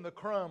more than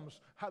the crumbs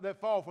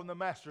that fall from the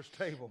master's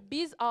table.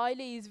 Biz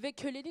aileyiz ve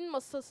kölenin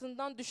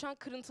masasından düşen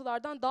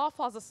kırıntılardan daha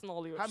fazlasını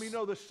alıyoruz. How many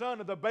know the son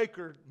of the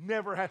baker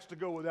never has to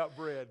go without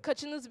bread?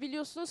 Kaçınız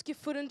biliyorsunuz ki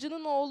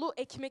fırıncının oğlu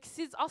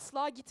ekmeksiz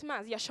asla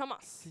gitmez,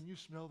 yaşamaz. Can you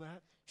smell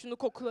that? Şunu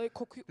koku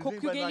anybody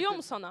geliyor like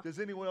mu sana? Does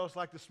anyone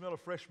else like to smell a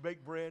fresh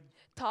baked bread?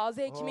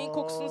 Taze ekmeğin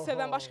kokusunu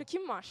seven başka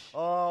kim var?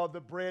 Oh,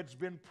 the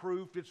bread's been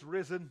proofed, it's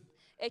risen.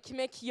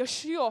 Ekmek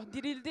yaşıyor,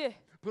 dirildi.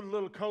 Put a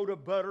little coat of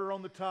butter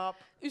on the top.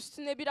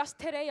 Üstüne biraz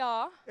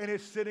tereyağı. And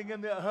it's sitting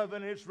in the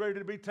oven and it's ready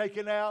to be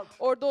taken out.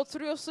 Orada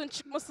oturuyorsun,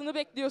 çıkmasını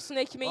bekliyorsun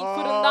ekmeğin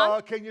fırından.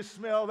 Oh, can you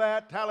smell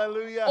that?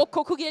 Hallelujah. O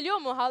koku geliyor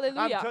mu? I'm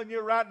Hallelujah. telling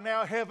you right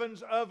now,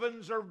 heaven's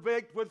ovens are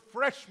baked with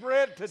fresh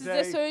bread Size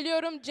today.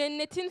 söylüyorum,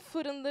 cennetin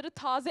fırınları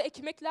taze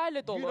ekmeklerle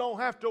You dolu. don't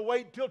have to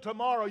wait till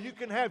tomorrow. You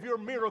can have your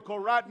miracle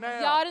right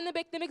now. Yarını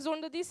beklemek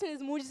zorunda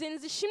değilsiniz.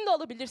 Mucizenizi şimdi I'm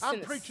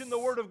alabilirsiniz. preaching the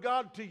word of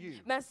God to you.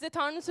 Ben size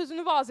Tanrı'nın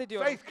sözünü vaaz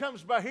ediyorum. Faith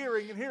comes by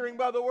hearing and hearing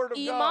by the word of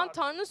İman God.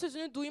 Tanrı'nın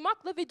sözünü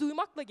duymakla ve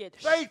duymakla gelir.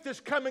 Faith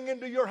is coming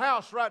into your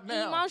house right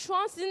now. İman şu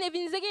an sizin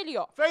evinize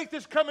geliyor. Faith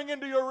is coming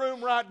into your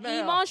room right now.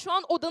 İman şu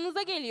an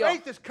odanıza geliyor.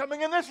 Faith is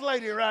coming in this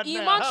lady right now.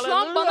 İman şu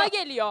an bana Hallelujah.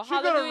 geliyor. She's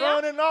going to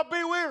Hallelujah. run and not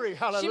be weary. Şimdi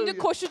Hallelujah.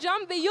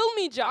 koşacağım ve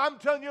yılmayacağım. I'm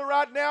telling you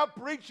right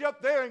now, reach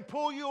up there and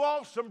pull you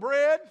off some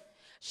bread.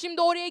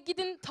 Şimdi oraya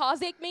gidin,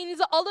 taze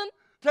ekmeğinizi alın.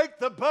 Take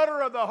the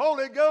butter of the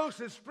Holy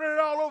Ghost and spread it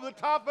all over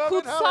the top of it.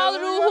 Kutsal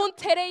Hallelujah. ruhun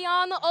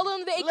tereyağını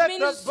alın ve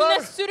ekmeğin üstüne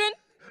sürün.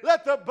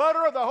 Let the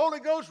butter of the Holy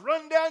Ghost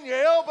run down your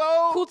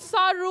elbow.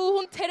 Kutsal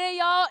ruhun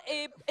tereyağı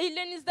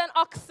ellerinizden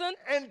aksın.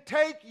 And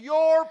take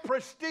your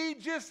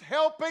prestigious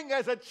helping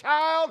as a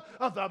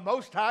child of the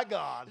Most High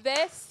God.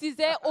 Ve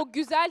size o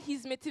güzel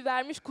hizmeti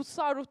vermiş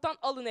kutsal ruhtan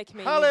alın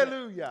ekmeğinizi.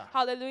 Hallelujah.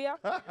 Hallelujah.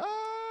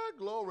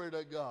 Glory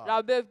to God.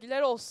 Rabbi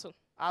övgüler olsun.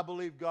 I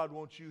believe God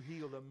wants you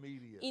healed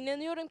immediately.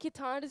 İnanıyorum ki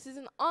Tanrı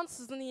sizin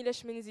ansızın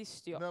iyileşmenizi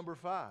istiyor. Number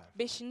 5.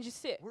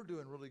 Beşincisi, We're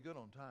doing really good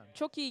on time.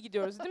 çok iyi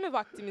gidiyoruz değil mi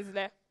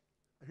vaktimizle?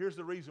 Here's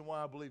the reason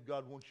why I believe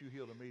God wants you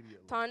healed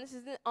immediately. Tanrı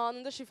sizin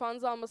anında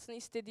şifanızı almasını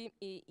istediğim,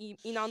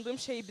 inandığım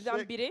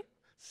şeyden biri.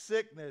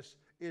 Sickness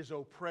is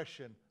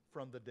oppression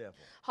from the devil.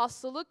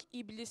 Hastalık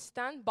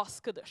iblisten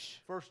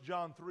baskıdır. 1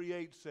 John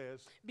 3:8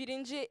 says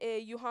 1.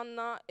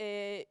 Yuhanna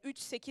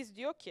 3:8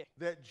 diyor ki,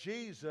 that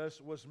Jesus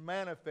was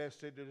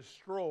manifested to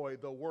destroy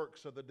the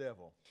works of the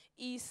devil.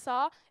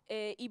 İsa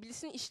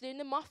iblisin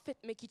işlerini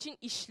mahvetmek için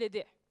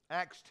işledi.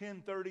 Acts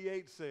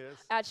 10:38 says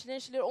Elçilerin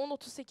İşleri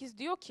 10:38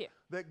 diyor ki,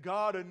 that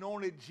God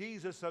anointed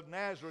Jesus of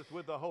Nazareth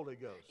with the Holy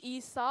Ghost.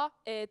 İsa,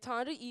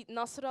 Tanrı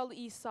Nasralı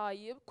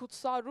İsa'yı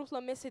kutsal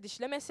ruhla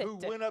Who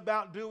mesetti. went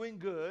about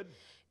doing good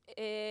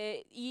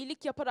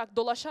iyilik yaparak,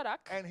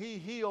 dolaşarak And he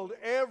healed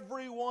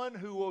everyone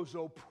who was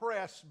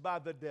oppressed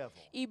by the devil.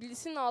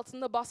 iblisin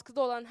altında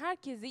baskıda olan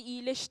herkesi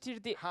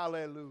iyileştirdi.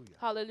 Hallelujah.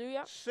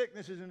 Hallelujah.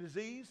 Sickness and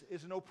disease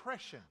is an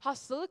oppression.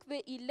 Hastalık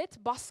ve illet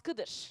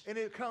baskıdır And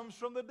it comes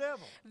from the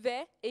devil.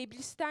 ve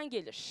iblisten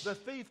gelir. The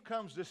thief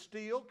comes to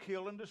steal,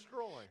 kill, and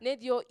destroy.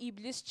 Ne diyor?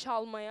 İblis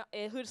çalmaya,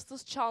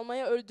 hırsız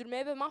çalmaya,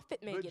 öldürmeye ve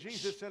mahvetmeye But gelir.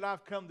 Jesus said,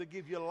 I've come to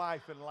give you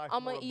life and life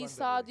Ama more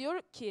İsa abundantly.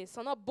 diyor ki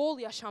sana bol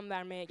yaşam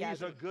vermeye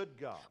He's a geldim. good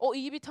God. O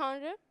iyi bir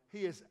Tanrı, He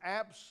is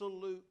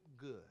absolute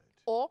good.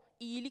 o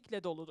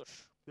iyilikle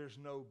doludur. There's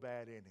no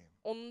bad in him.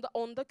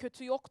 Onda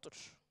kötü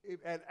yoktur.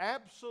 At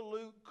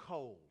absolute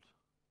cold,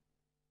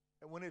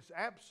 when it's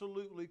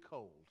absolutely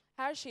cold,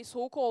 Her şey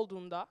soğuk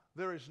olduğunda,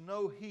 there is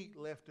no heat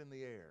left in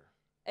the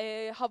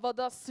air.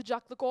 havada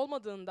sıcaklık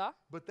olmadığında,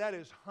 But that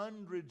is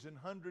hundreds and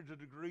hundreds of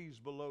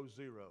degrees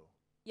below zero.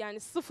 yani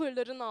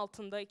sıfırların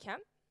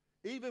altındayken,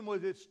 Even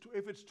with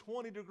if it's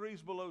 20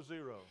 degrees below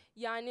zero,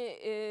 yani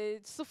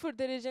 0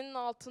 derecenin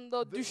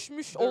altında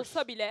düşmüş there's-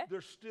 olsa bile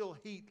there's still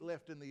heat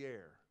left in the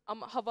air.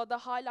 ama havada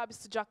hala bir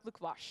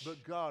sıcaklık var.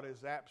 But God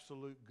is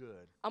absolute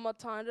good. Ama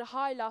Tanrı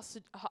hala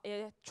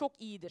çok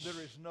There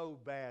iyidir. is no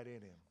bad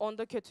in him.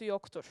 Onda kötü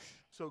yoktur.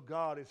 So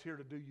God is here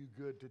to do you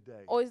good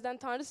today. O yüzden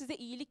Tanrı size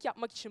iyilik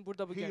yapmak için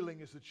burada bugün.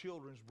 Healing is the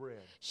children's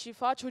bread.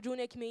 Şifa çocuğun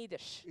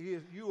ekmeğidir.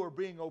 You are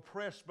being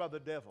oppressed by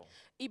the devil.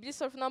 İblis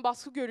tarafından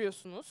baskı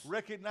görüyorsunuz.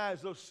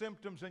 Recognize those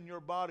symptoms in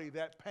your body,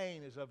 that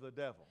pain is of the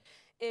devil.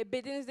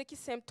 Bedeninizdeki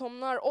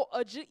semptomlar, o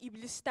acı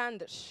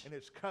iblistendir. And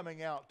it's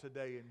coming out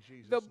today in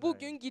Jesus' Ve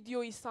bugün name.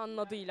 gidiyor İsa'nın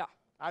adıyla.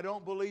 I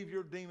don't believe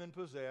you're demon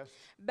possessed.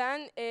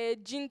 Ben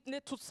cinle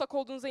tutsak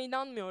olduğunuza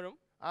inanmıyorum.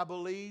 I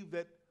believe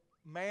that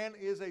man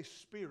is a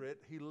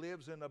spirit, he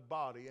lives in a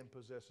body and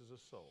possesses a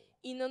soul.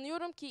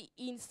 İnanıyorum ki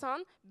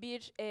insan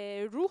bir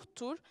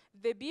ruhtur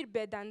ve bir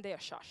bedende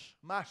yaşar.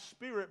 My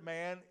spirit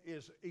man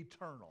is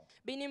eternal.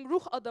 Benim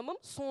ruh adamım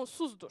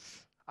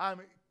sonsuzdur.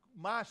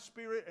 My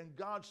spirit and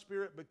God's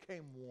spirit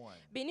became one.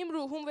 Benim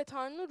ruhum ve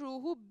Tanrı'nın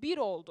ruhu bir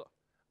oldu.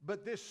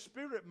 But this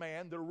spirit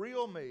man, the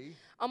real me,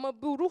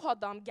 Ama bu ruh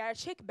adam,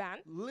 gerçek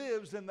ben,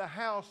 lives in the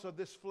house of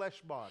this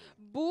flesh body.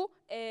 bu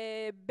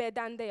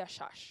bedende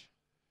yaşar.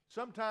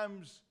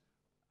 Sometimes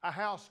a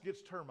house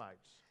gets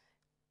termites.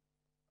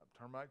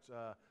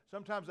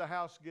 Sometimes a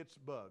house gets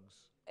bugs.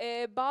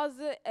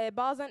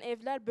 Bazen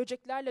evler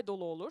böceklerle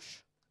dolu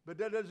olur. But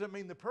that doesn't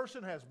mean the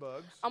person has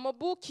bugs. Ama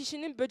bu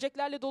kişinin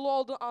böceklerle dolu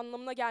olduğu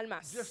anlamına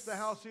gelmez. Just the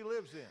house he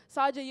lives in.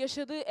 Sadece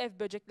yaşadığı ev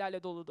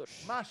böceklerle doludur.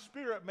 My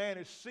spirit man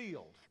is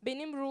sealed.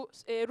 Benim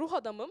ruh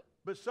adamım,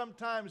 But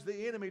sometimes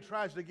the enemy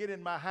tries to get in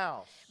my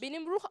house.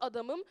 benim ruh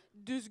adamım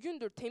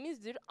düzgündür,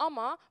 temizdir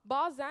ama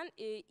bazen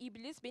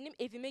iblis benim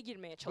evime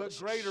girmeye But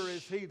çalışır. greater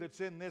is he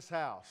that's in this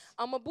house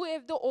Ama bu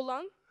evde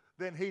olan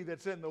than he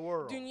that's in the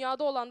world.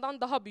 dünyada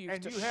olandan daha And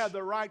büyüktür. you have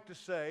the right to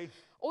say,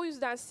 O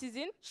yüzden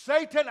sizin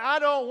Satan,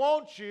 I don't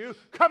want you.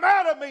 Come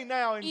out of me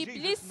now in İblis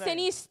Jesus' seni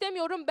name.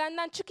 istemiyorum,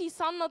 benden çık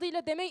İsa'nın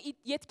adıyla deme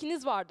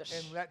yetkiniz vardır.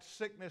 And that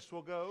sickness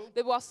will go.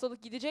 Ve bu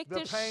hastalık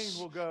gidecektir, The pain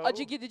will go.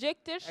 acı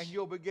gidecektir And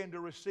you'll begin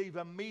to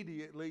receive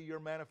immediately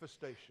your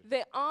manifestation.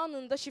 ve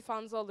anında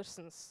şifanızı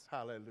alırsınız.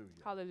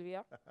 Hallelujah.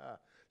 Hallelujah.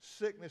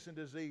 Sickness and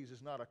disease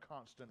is not a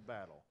constant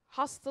battle.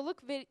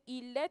 Hastalık ve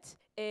illet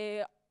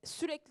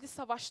sürekli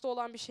savaşta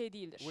olan bir şey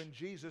değildir. When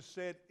Jesus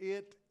said,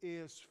 "It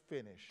is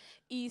finished,"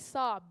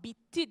 İsa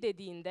bitti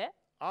dediğinde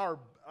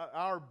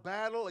our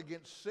battle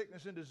against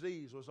sickness and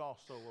disease was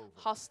also over.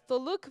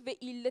 hastalık ve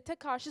illete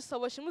karşı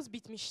savaşımız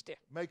bitmişti.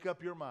 Make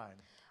up your mind.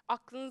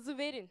 Aklınızı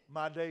verin.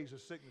 My days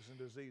of sickness and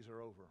disease are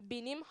over.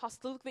 Benim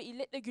hastalık ve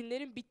illetle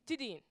günlerim bitti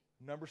deyin.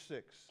 Number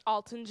 6.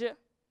 6.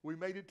 We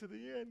made it to the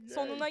end. Yay.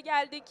 Sonuna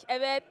geldik.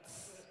 Evet.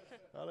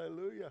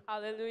 Hallelujah.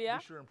 Hallelujah.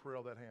 Be sure and pray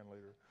all that hand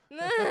later.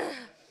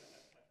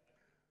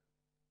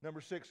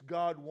 Number 6,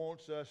 God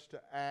wants us to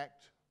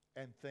act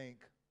and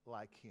think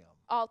like Him.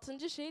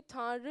 6. şey,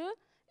 Tanrı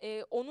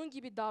onun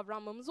gibi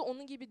davranmamızı,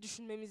 onun gibi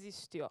düşünmemizi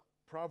istiyor.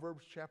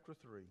 Proverbs chapter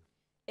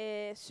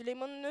 3.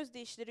 Süleyman'ın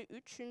Özdeyişleri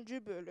 3.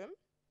 bölüm.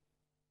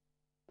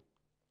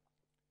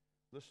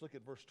 Let's look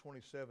at verse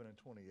 27 and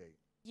 28.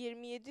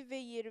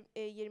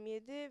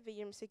 27 ve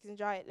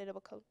 28. ayetlere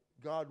bakalım.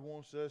 God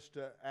wants us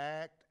to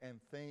act and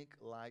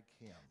think like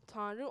Him.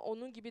 Tanrı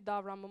onun gibi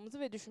davranmamızı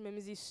ve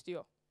düşünmemizi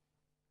istiyor.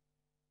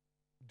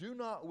 Do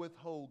not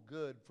withhold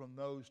good from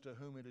those to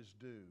whom it is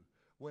due,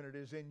 when it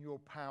is in your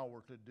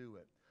power to do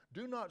it.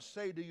 Do not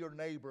say to your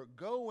neighbor,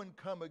 "Go and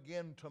come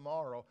again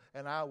tomorrow,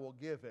 and I will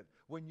give it,"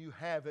 when you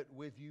have it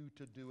with you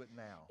to do it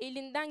now.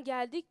 Elinden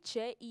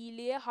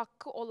iyiliğe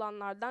hakkı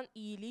olanlardan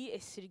iyiliği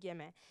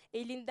esirgeme.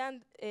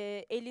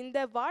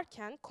 Elinde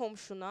varken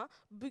komşuna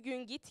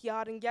bugün git,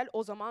 yarın gel,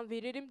 o zaman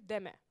veririm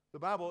deme.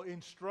 The Bible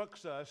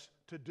instructs us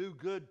to do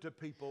good to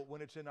people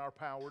when it's in our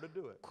power to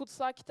do it.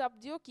 Kutsal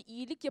kitap diyor ki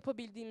iyilik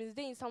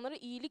yapabildiğimizde insanlara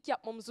iyilik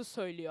yapmamızı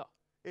söylüyor.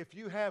 If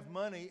you have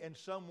money and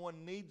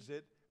someone needs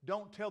it,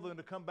 don't tell them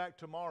to come back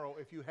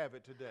tomorrow if you have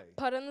it today.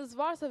 Paranız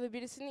varsa ve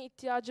birisinin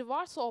ihtiyacı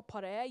varsa o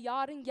paraya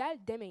yarın gel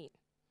demeyin.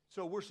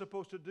 So we're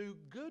supposed to do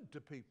good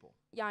to people.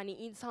 Yani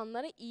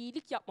insanlara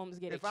iyilik yapmamız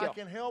If I gerekiyor.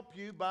 can help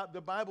you,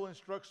 the Bible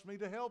instructs me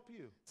to help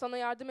you. Sana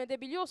yardım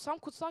edebiliyorsam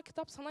kutsal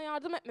kitap sana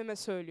yardım etmeme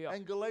söylüyor.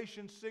 And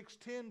Galatians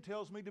 6:10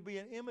 tells me to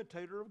be an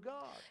imitator of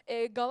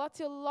God.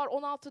 Galatyalılar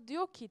 16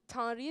 diyor ki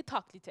Tanrı'yı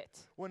taklit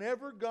et.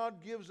 Whenever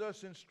God gives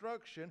us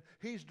instruction,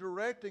 He's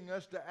directing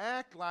us to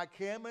act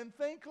like Him and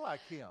think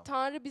like Him.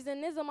 Tanrı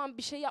bize ne zaman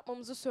bir şey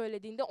yapmamızı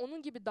söylediğinde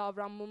onun gibi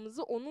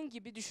davranmamızı, onun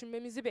gibi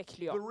düşünmemizi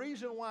bekliyor. The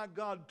reason why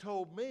God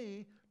told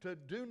me to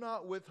do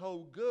not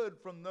withhold good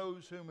from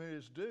those whom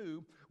it is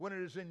due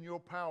when it is in your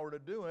power to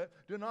do it.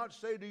 Do not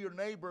say to your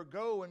neighbor,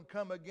 go and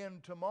come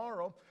again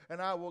tomorrow,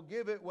 and I will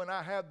give it when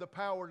I have the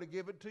power to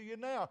give it to you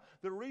now.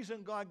 The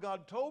reason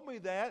God told me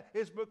that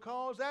is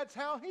because that's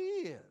how He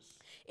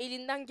is.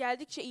 Elinden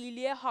geldikçe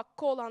iyiliğe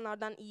hakkı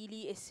olanlardan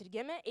iyiliği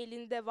esirgeme,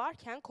 elinde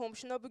varken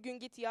komşuna bugün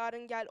git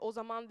yarın gel o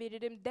zaman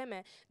veririm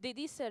deme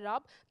dediyse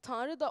Rab,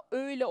 Tanrı da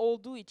öyle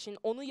olduğu için,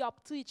 onu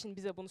yaptığı için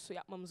bize bunu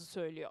yapmamızı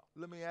söylüyor.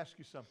 Let me ask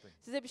you something.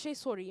 Size bir şey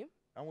sorayım.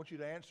 I want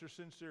you to answer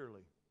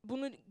sincerely.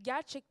 Bunu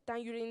gerçekten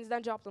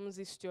yüreğinizden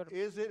cevaplamanızı istiyorum.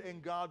 Is it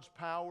in God's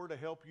power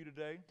to help you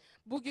today?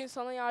 Bugün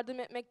sana yardım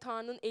etmek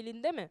Tanrı'nın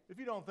elinde mi? If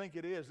you don't think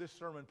it is, this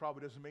sermon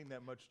probably doesn't mean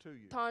that much to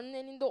you. Tanrı'nın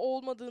elinde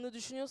olmadığını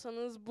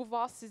düşünüyorsanız bu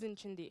vaaz sizin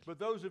için değil. But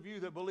those of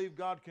you that believe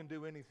God can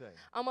do anything,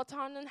 Ama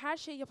Tanrı'nın her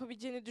şeyi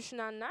yapabileceğini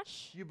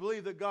düşünenler, you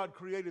believe that God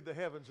created the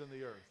heavens and the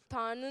earth.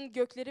 Tanrı'nın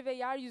gökleri ve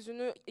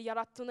yeryüzünü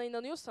yarattığına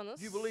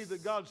inanıyorsanız, You believe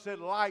that God said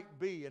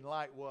light be and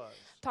light was.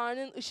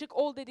 Tanrı'nın ışık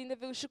ol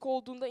dediğinde ve ışık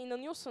olduğunda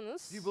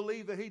inanıyorsanız, You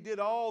believe that He did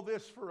all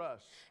this for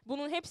us.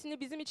 bunun hepsini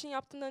bizim için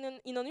yaptığına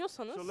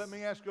inanıyorsanız, So let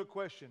me ask you a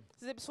question.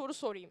 size bir soru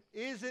sorayım.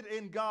 Is it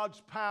in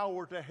God's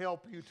power to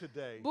help you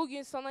today?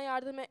 Bugün sana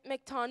yardım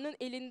etmek Tanrı'nın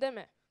elinde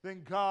mi?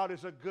 Then God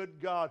is a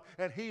good God,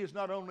 and He is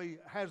not only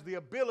has the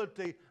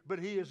ability, but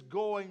He is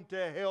going to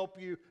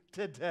help you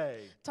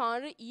today.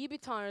 Tanrı iyi bir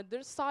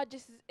Tanrı'dır. Sadece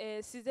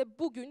size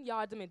bugün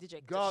yardım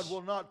edecektir. God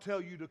will not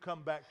tell you to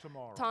come back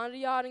tomorrow. Tanrı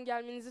yarın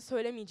gelmenizi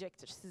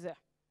söylemeyecektir size.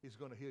 He's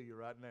going to heal you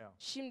right now.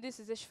 Şimdi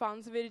size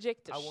şifanızı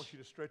verecektir. I want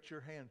you to stretch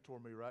your hand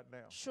toward me right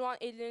now. Şu an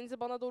ellerinizi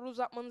bana doğru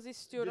uzatmanızı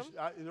istiyorum.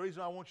 The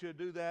reason I want you to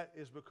do that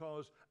is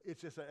because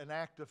it's just an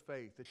act of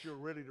faith that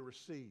you're ready to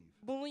receive.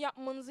 Bunu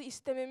yapmanızı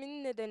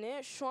istememin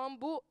nedeni şu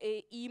an bu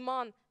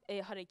iman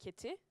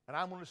hareketi. And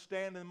I'm going to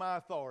stand in my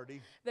authority.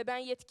 Ve ben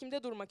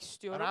yetkimde durmak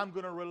istiyorum. And I'm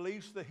going to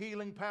release the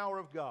healing power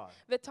of God.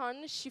 Ve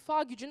Tanrı'nın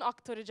şifa gücünü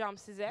aktaracağım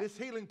size. This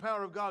healing power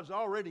of God is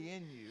already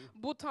in you.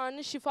 Bu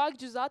Tanrı'nın şifa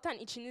gücü zaten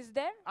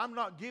içinizde. I'm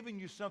not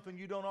giving you something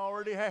you don't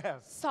already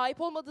have.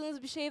 Sahip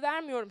olmadığınız bir şey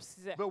vermiyorum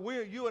size.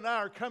 But you and I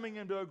are coming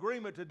into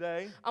agreement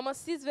today. Ama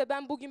siz ve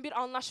ben bugün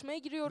bir anlaşmaya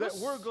giriyoruz. That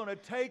we're going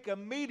to take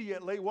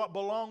immediately what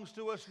belongs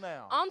to us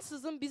now.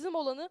 Ansızın bizim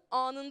olanı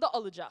anında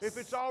alacağız. If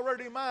it's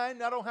already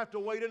mine, I don't have to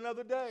wait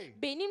another day.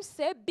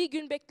 Benimse bir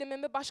gün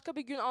beklememe, başka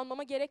bir gün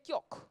almama gerek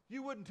yok.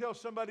 You wouldn't tell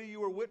somebody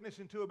you were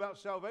witnessing to about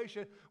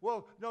salvation,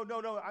 well, no,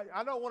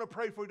 I don't want to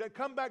pray for you.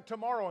 Come back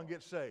tomorrow and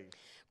get saved.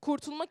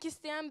 Kurtulmak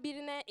isteyen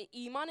birine,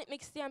 iman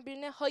etmek isteyen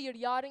birine hayır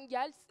yarın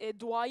gel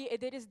duayı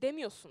ederiz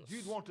demiyorsunuz.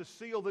 You'd want to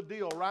seal the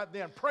deal right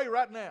then. Pray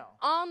right now.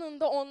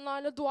 Anında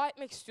onlarla dua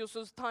etmek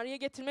istiyorsunuz. Tanrı'ya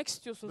getirmek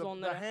istiyorsunuz The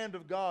onları. hand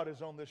of God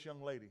is on this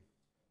young lady.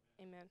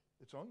 Amen.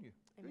 It's on you.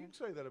 Amen. You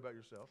can say that about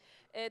yourself.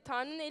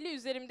 Tanrı'nın eli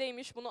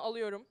üzerimdeymiş, bunu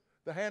alıyorum.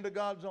 The hand of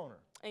God's on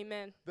her.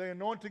 Amen. The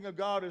anointing of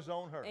God is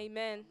on her.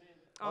 Amen.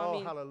 Oh,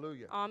 Amin.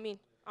 hallelujah. Amin.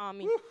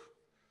 Amin. Woo.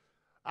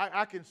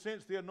 I can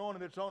sense the anointing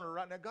that's on her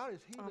right now. God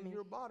is healing Amen.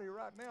 your body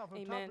right now from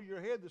the Amen. top of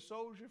your head, the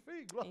soles of your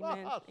feet.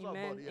 Amen. Somebody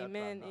Amen. at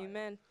Amen. that night.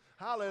 Amen.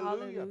 Hallelujah.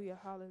 Hallelujah.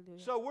 Hallelujah.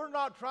 So we're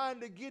not trying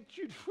to get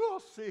you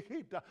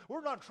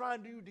we're not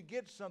trying to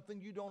get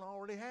something you don't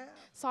already have.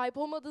 Sahip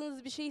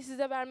olmadığınız bir şeyi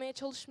size vermeye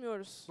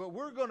çalışmıyoruz. But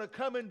we're going to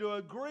come into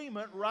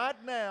agreement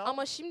right now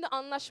Ama şimdi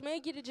anlaşmaya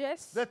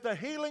gireceğiz. that the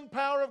healing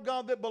power of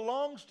God that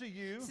belongs to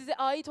you Size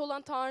ait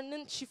olan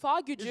Tanrı'nın şifa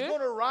is gücü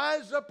going to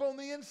rise up on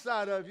the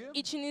inside of you.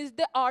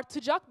 içinizde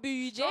artacak,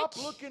 büyüyecek.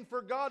 Stop looking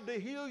for God to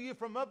heal you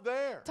from up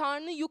there.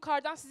 Tanrı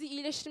yukarıdan sizi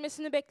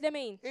iyileştirmesini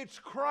beklemeyin. It's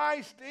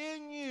Christ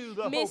in you,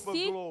 the hope of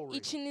Mesih glory.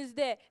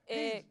 içinizde,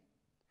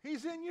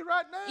 He's in you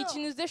right now.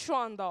 içinizde şu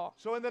anda o.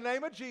 So in the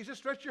name of Jesus,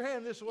 stretch your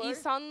hand this way.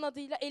 İsa'nın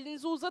adıyla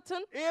elinizi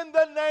uzatın. In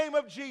the name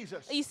of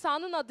Jesus,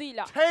 İsa'nın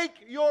adıyla take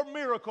your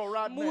miracle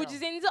right now.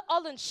 mucizenizi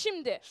alın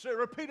şimdi. So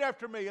repeat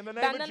after me. In the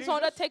name Benden of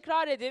sonra Jesus,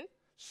 tekrar edin.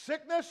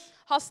 sickness,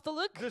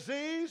 Hastalık,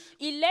 disease,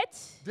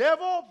 illet,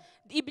 devil,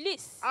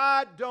 iblis.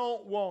 I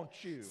don't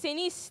want you.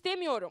 Seni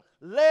istemiyorum.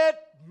 Let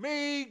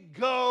me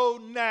go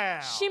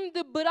now.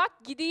 Şimdi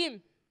bırak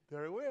gideyim.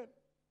 There it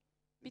went.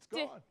 It's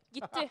Bitti. gone.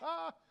 Gitti.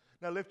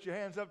 Now lift your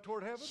hands up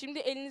toward heaven Şimdi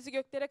elinizi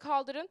göklere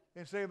kaldırın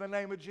and say in the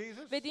name of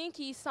Jesus, ve deyin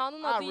ki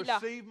İsa'nın I adıyla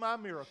receive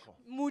my miracle.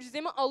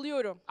 mucizemi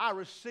alıyorum. I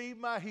receive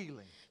my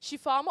healing.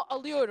 Şifamı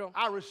alıyorum.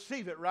 I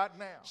receive it right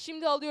now.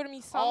 Şimdi alıyorum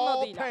İsa'nın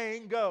All adıyla.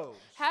 pain goes.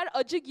 Her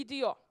acı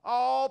gidiyor.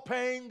 All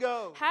pain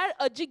goes. Her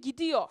acı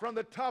gidiyor. From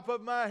the top of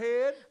my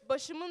head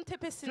Başımın to the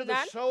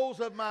tepesinden soles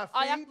of my feet,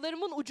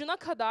 ayaklarımın ucuna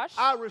kadar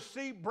I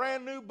receive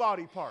brand new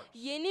body parts.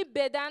 yeni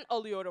beden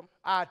alıyorum.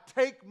 I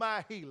take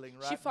my healing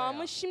right Şifamı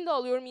now. şimdi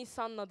alıyorum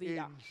İsa'nın adıyla.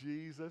 In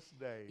Jesus'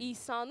 name.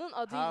 İsa'nın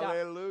adıyla.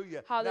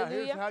 Hallelujah. Now Hallelujah.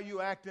 here's how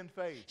you act in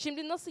faith.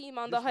 Şimdi nasıl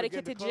imanda Just begin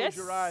hareket to close edeceğiz?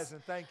 your eyes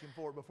and thank Him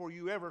for it before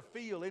you ever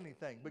feel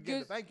anything. Begin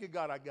Göz- to thank you,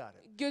 God, I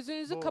got it.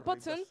 Gözünüzü Glory,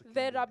 kapatın that's the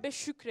ve key. Rabbe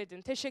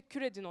şükredin.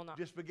 Teşekkür edin ona.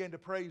 Just begin to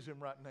praise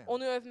Him right now.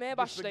 Onu övmeye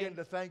Just begin başlayın.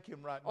 to thank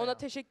Him right Ona now.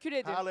 teşekkür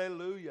edin.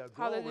 Hallelujah.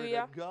 Glory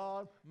Hallelujah. to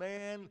God.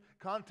 Man,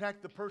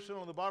 contact the person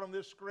on the bottom of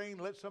this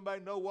screen. Let somebody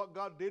know what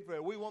God did for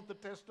you. We want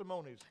the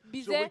testimonies so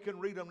Bize we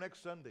can read them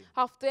next Sunday.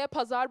 haftaya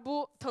pazar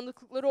bu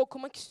tanıklıkları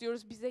okumak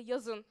istiyoruz. Bize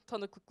yazın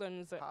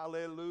tanıklıklarınızı.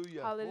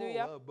 Hallelujah.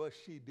 Hallelujah. Oh,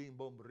 bashi dim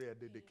bom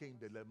bre de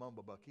king de le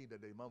mamba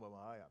bakida de mamba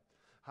mahaya.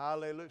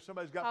 Hallelujah.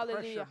 Somebody's got pressure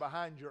Hallelujah.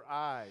 behind your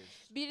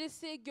eyes.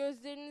 Birisi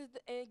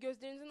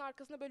gözlerinizin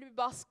arkasında böyle bir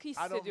baskı I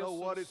don't know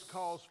what it's hissediyorsunuz.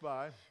 caused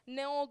by,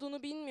 Ne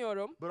olduğunu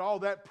bilmiyorum. but all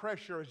that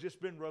pressure has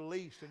just been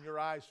released and your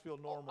eyes feel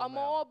normal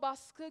Ama now. o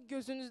baskı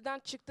gözünüzden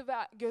çıktı ve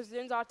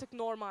gözleriniz artık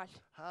normal.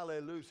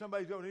 Hallelujah. Some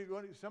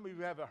of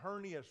you have a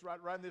hernia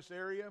right in this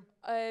area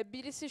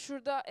Birisi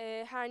şurada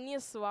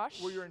herniyası var.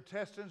 where your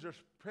intestines are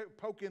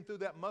poking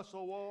through that muscle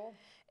wall.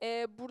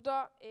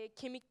 Burada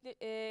kemikli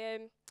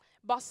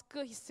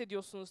baskı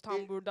hissediyorsunuz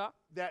tam burada.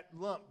 That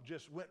lump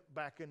just went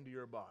back into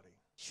your body.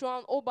 Şu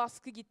an o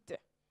baskı gitti.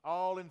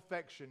 All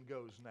infection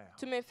goes now.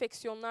 Tüm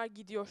enfeksiyonlar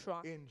gidiyor şu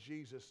an. In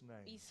Jesus'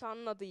 name.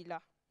 İsa'nın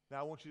adıyla.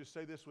 Now I want you to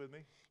say this with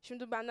me.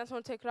 Şimdi benden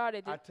sonra tekrar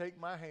edin. I take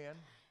my hand.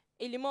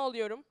 Elimi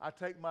alıyorum. I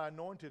take my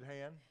anointed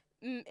hand.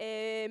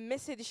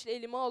 Mesedişli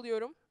elimi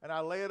alıyorum. And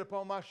I lay it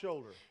upon my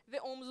shoulder.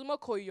 Ve omzuma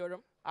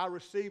koyuyorum. I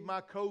receive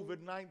my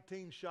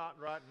COVID-19 shot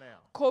right now.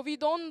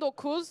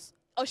 Covid-19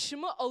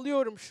 aşımı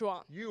alıyorum şu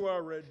an. You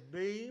are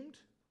redeemed.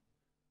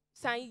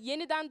 Sen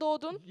yeniden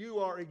doğdun.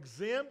 You are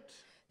exempt.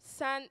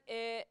 Sen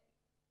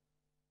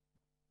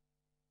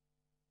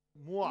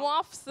Moi.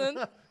 muafsın.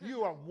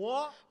 You are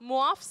moi.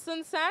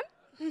 Muafsın sen.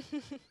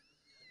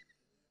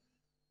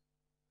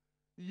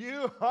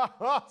 You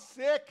are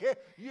sick.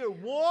 You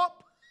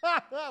whoop.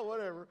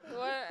 Whatever.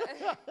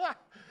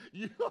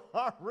 You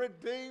are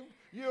redeemed.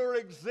 You're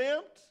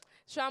exempt.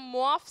 Şu an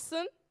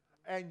muafsın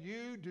And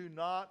you do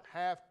not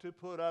have to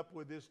put up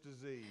with this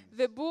disease.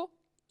 ve bu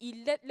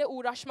illetle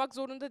uğraşmak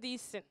zorunda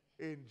değilsin.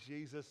 In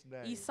Jesus'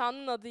 name.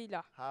 İsa'nın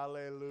adıyla.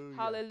 Hallelujah.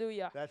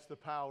 Hallelujah. That's the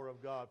power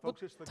of God. Bu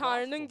Folks, it's the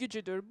Tanrı'nın gospel.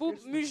 gücüdür. Bu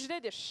It's the-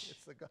 müjdedir.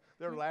 It's the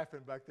they're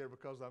laughing back there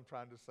because I'm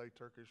trying to say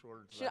Turkish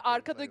words. Şimdi I can't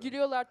arkada say them.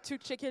 gülüyorlar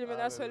Türkçe kelimeler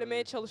Hallelujah.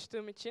 söylemeye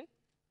çalıştığım için.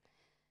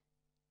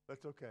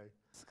 That's okay.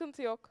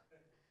 Sıkıntı yok.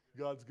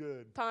 God's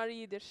good. Tanrı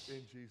iyidir.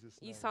 In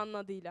Jesus' name. İsa'nın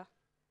adıyla.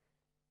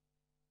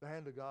 The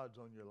hand of God's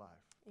on your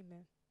life.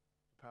 Amen.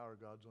 The power of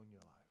God's on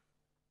your life.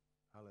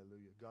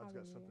 Hallelujah. God's got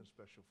Hallelujah. something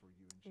special for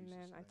you in Jesus'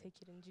 Amen. I name.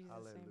 take it in Jesus'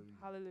 name.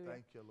 Hallelujah. Hallelujah.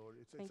 Thank you, Lord.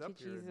 It's Thank up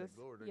you, here, isn't it? Jesus.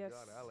 Glory to Yes.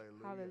 God.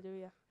 Hallelujah.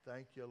 Hallelujah.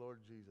 Thank you, Lord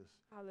Jesus. You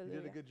did a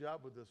Hallelujah. good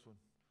job with this one.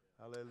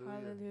 Hallelujah.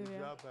 Good Hallelujah.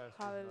 job,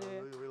 Pastor.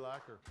 Hallelujah. We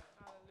like her.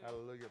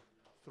 Hallelujah.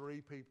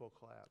 3 people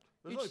clapped.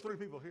 There's Üç- only 3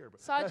 people here,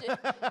 but Sadece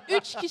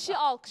 3 kişi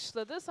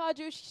alkışladı.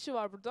 Sadece 3 kişi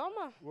var burada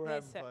ama we're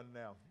having neyse. fun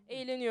now.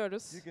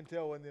 Eğleniyoruz. You can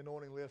tell when the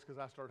anointing lifts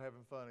because I start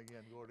having fun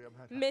again. Glory to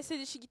God.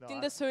 Mesaj işi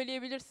gittiğinde I-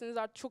 söyleyebilirsiniz.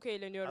 Artık çok I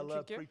eğleniyorum love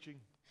çünkü.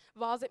 preaching.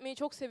 Vaaz etmeyi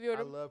çok I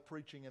seviyorum. love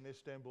preaching in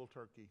Istanbul,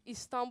 Turkey.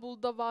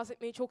 İstanbul'da vaaz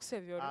etmeyi çok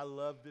seviyorum. I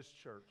love this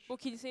church. Bu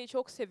kiliseyi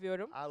çok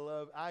seviyorum.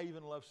 I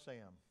even love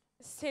Sam.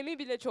 Sem'i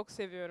bile çok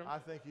seviyorum.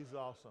 I think he's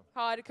awesome.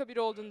 Harika biri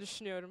olduğunu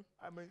düşünüyorum.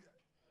 I mean,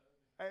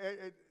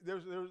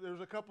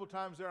 there's a couple of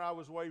times there I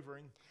was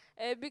wavering,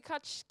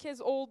 Birkaç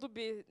kez oldu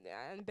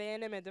yani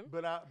beğenemedim.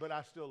 but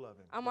I still love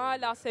him. Ama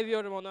hala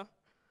seviyorum onu.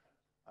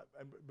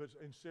 But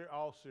in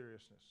all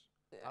seriousness,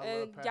 I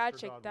love Pastor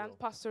Gerçekten Godwill.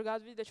 Pastor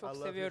Godwill'i de I çok love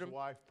his seviyorum.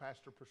 wife,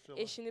 Pastor Priscilla.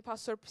 Eşini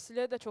Pastor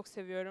Priscilla'yı da çok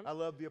seviyorum. I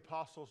love the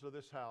apostles of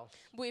this house,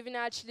 Bu evin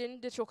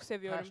elçilerini de çok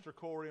seviyorum. Pastor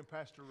Corey and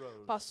Pastor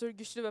Rose. Pastor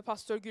Güçlü ve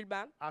Pastor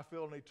Gülben. I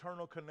feel an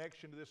eternal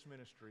connection to this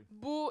ministry.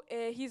 Bu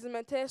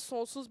hizmete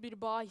sonsuz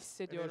bir bağ It has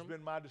hissediyorum.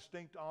 been my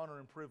distinct honor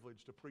and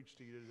privilege to preach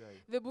to you today.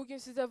 Ve bugün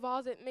size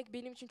vaaz etmek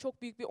benim için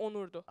çok büyük bir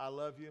onurdu. I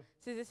love you.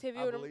 Sizi I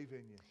seviyorum, believe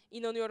in you.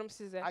 inanıyorum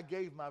size. I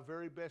gave my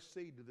very best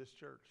seed to this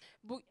church.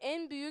 Bu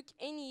en büyük,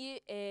 en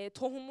iyi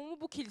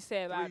tohumumu bu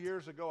kiliseye 3 verdim.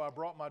 years ago, I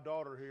brought my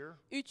daughter here.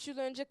 3 yıl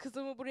önce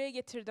kızımı buraya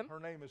getirdim. Her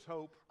name is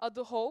Hope,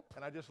 Adı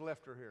Hope. and I just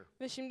left her here.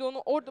 Ve şimdi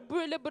onu orada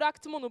böyle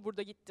bıraktım, onu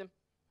burada gittim.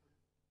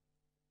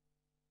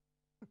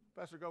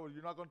 Pastor Godwin,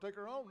 you're not going to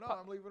take her home? No,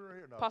 I'm leaving her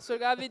here. No. Pastor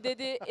Gavi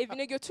dedi,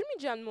 evine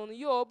götürmeyeceksin mi onu?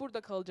 Yo,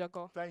 burada kalacak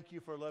o. Thank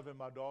you for loving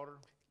my daughter.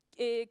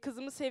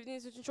 Kızımı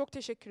sevdiğiniz için çok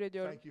teşekkür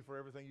ediyorum. Thank you for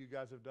everything you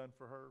guys have done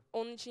for her.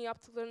 Onun için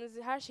yaptıklarınız,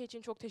 her şey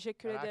için çok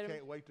teşekkür And I ederim.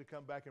 can't wait to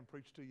come back and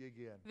preach to you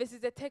again. Ve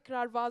size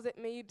tekrar vaaz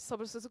etmeyi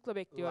sabırsızlıkla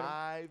bekliyorum.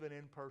 Live and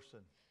in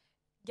person.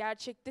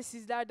 Gerçekte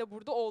sizler de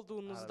burada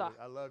olduğunuzda.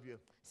 Hallelujah. I love you.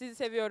 Sizi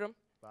seviyorum.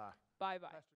 Bye. Bay bay.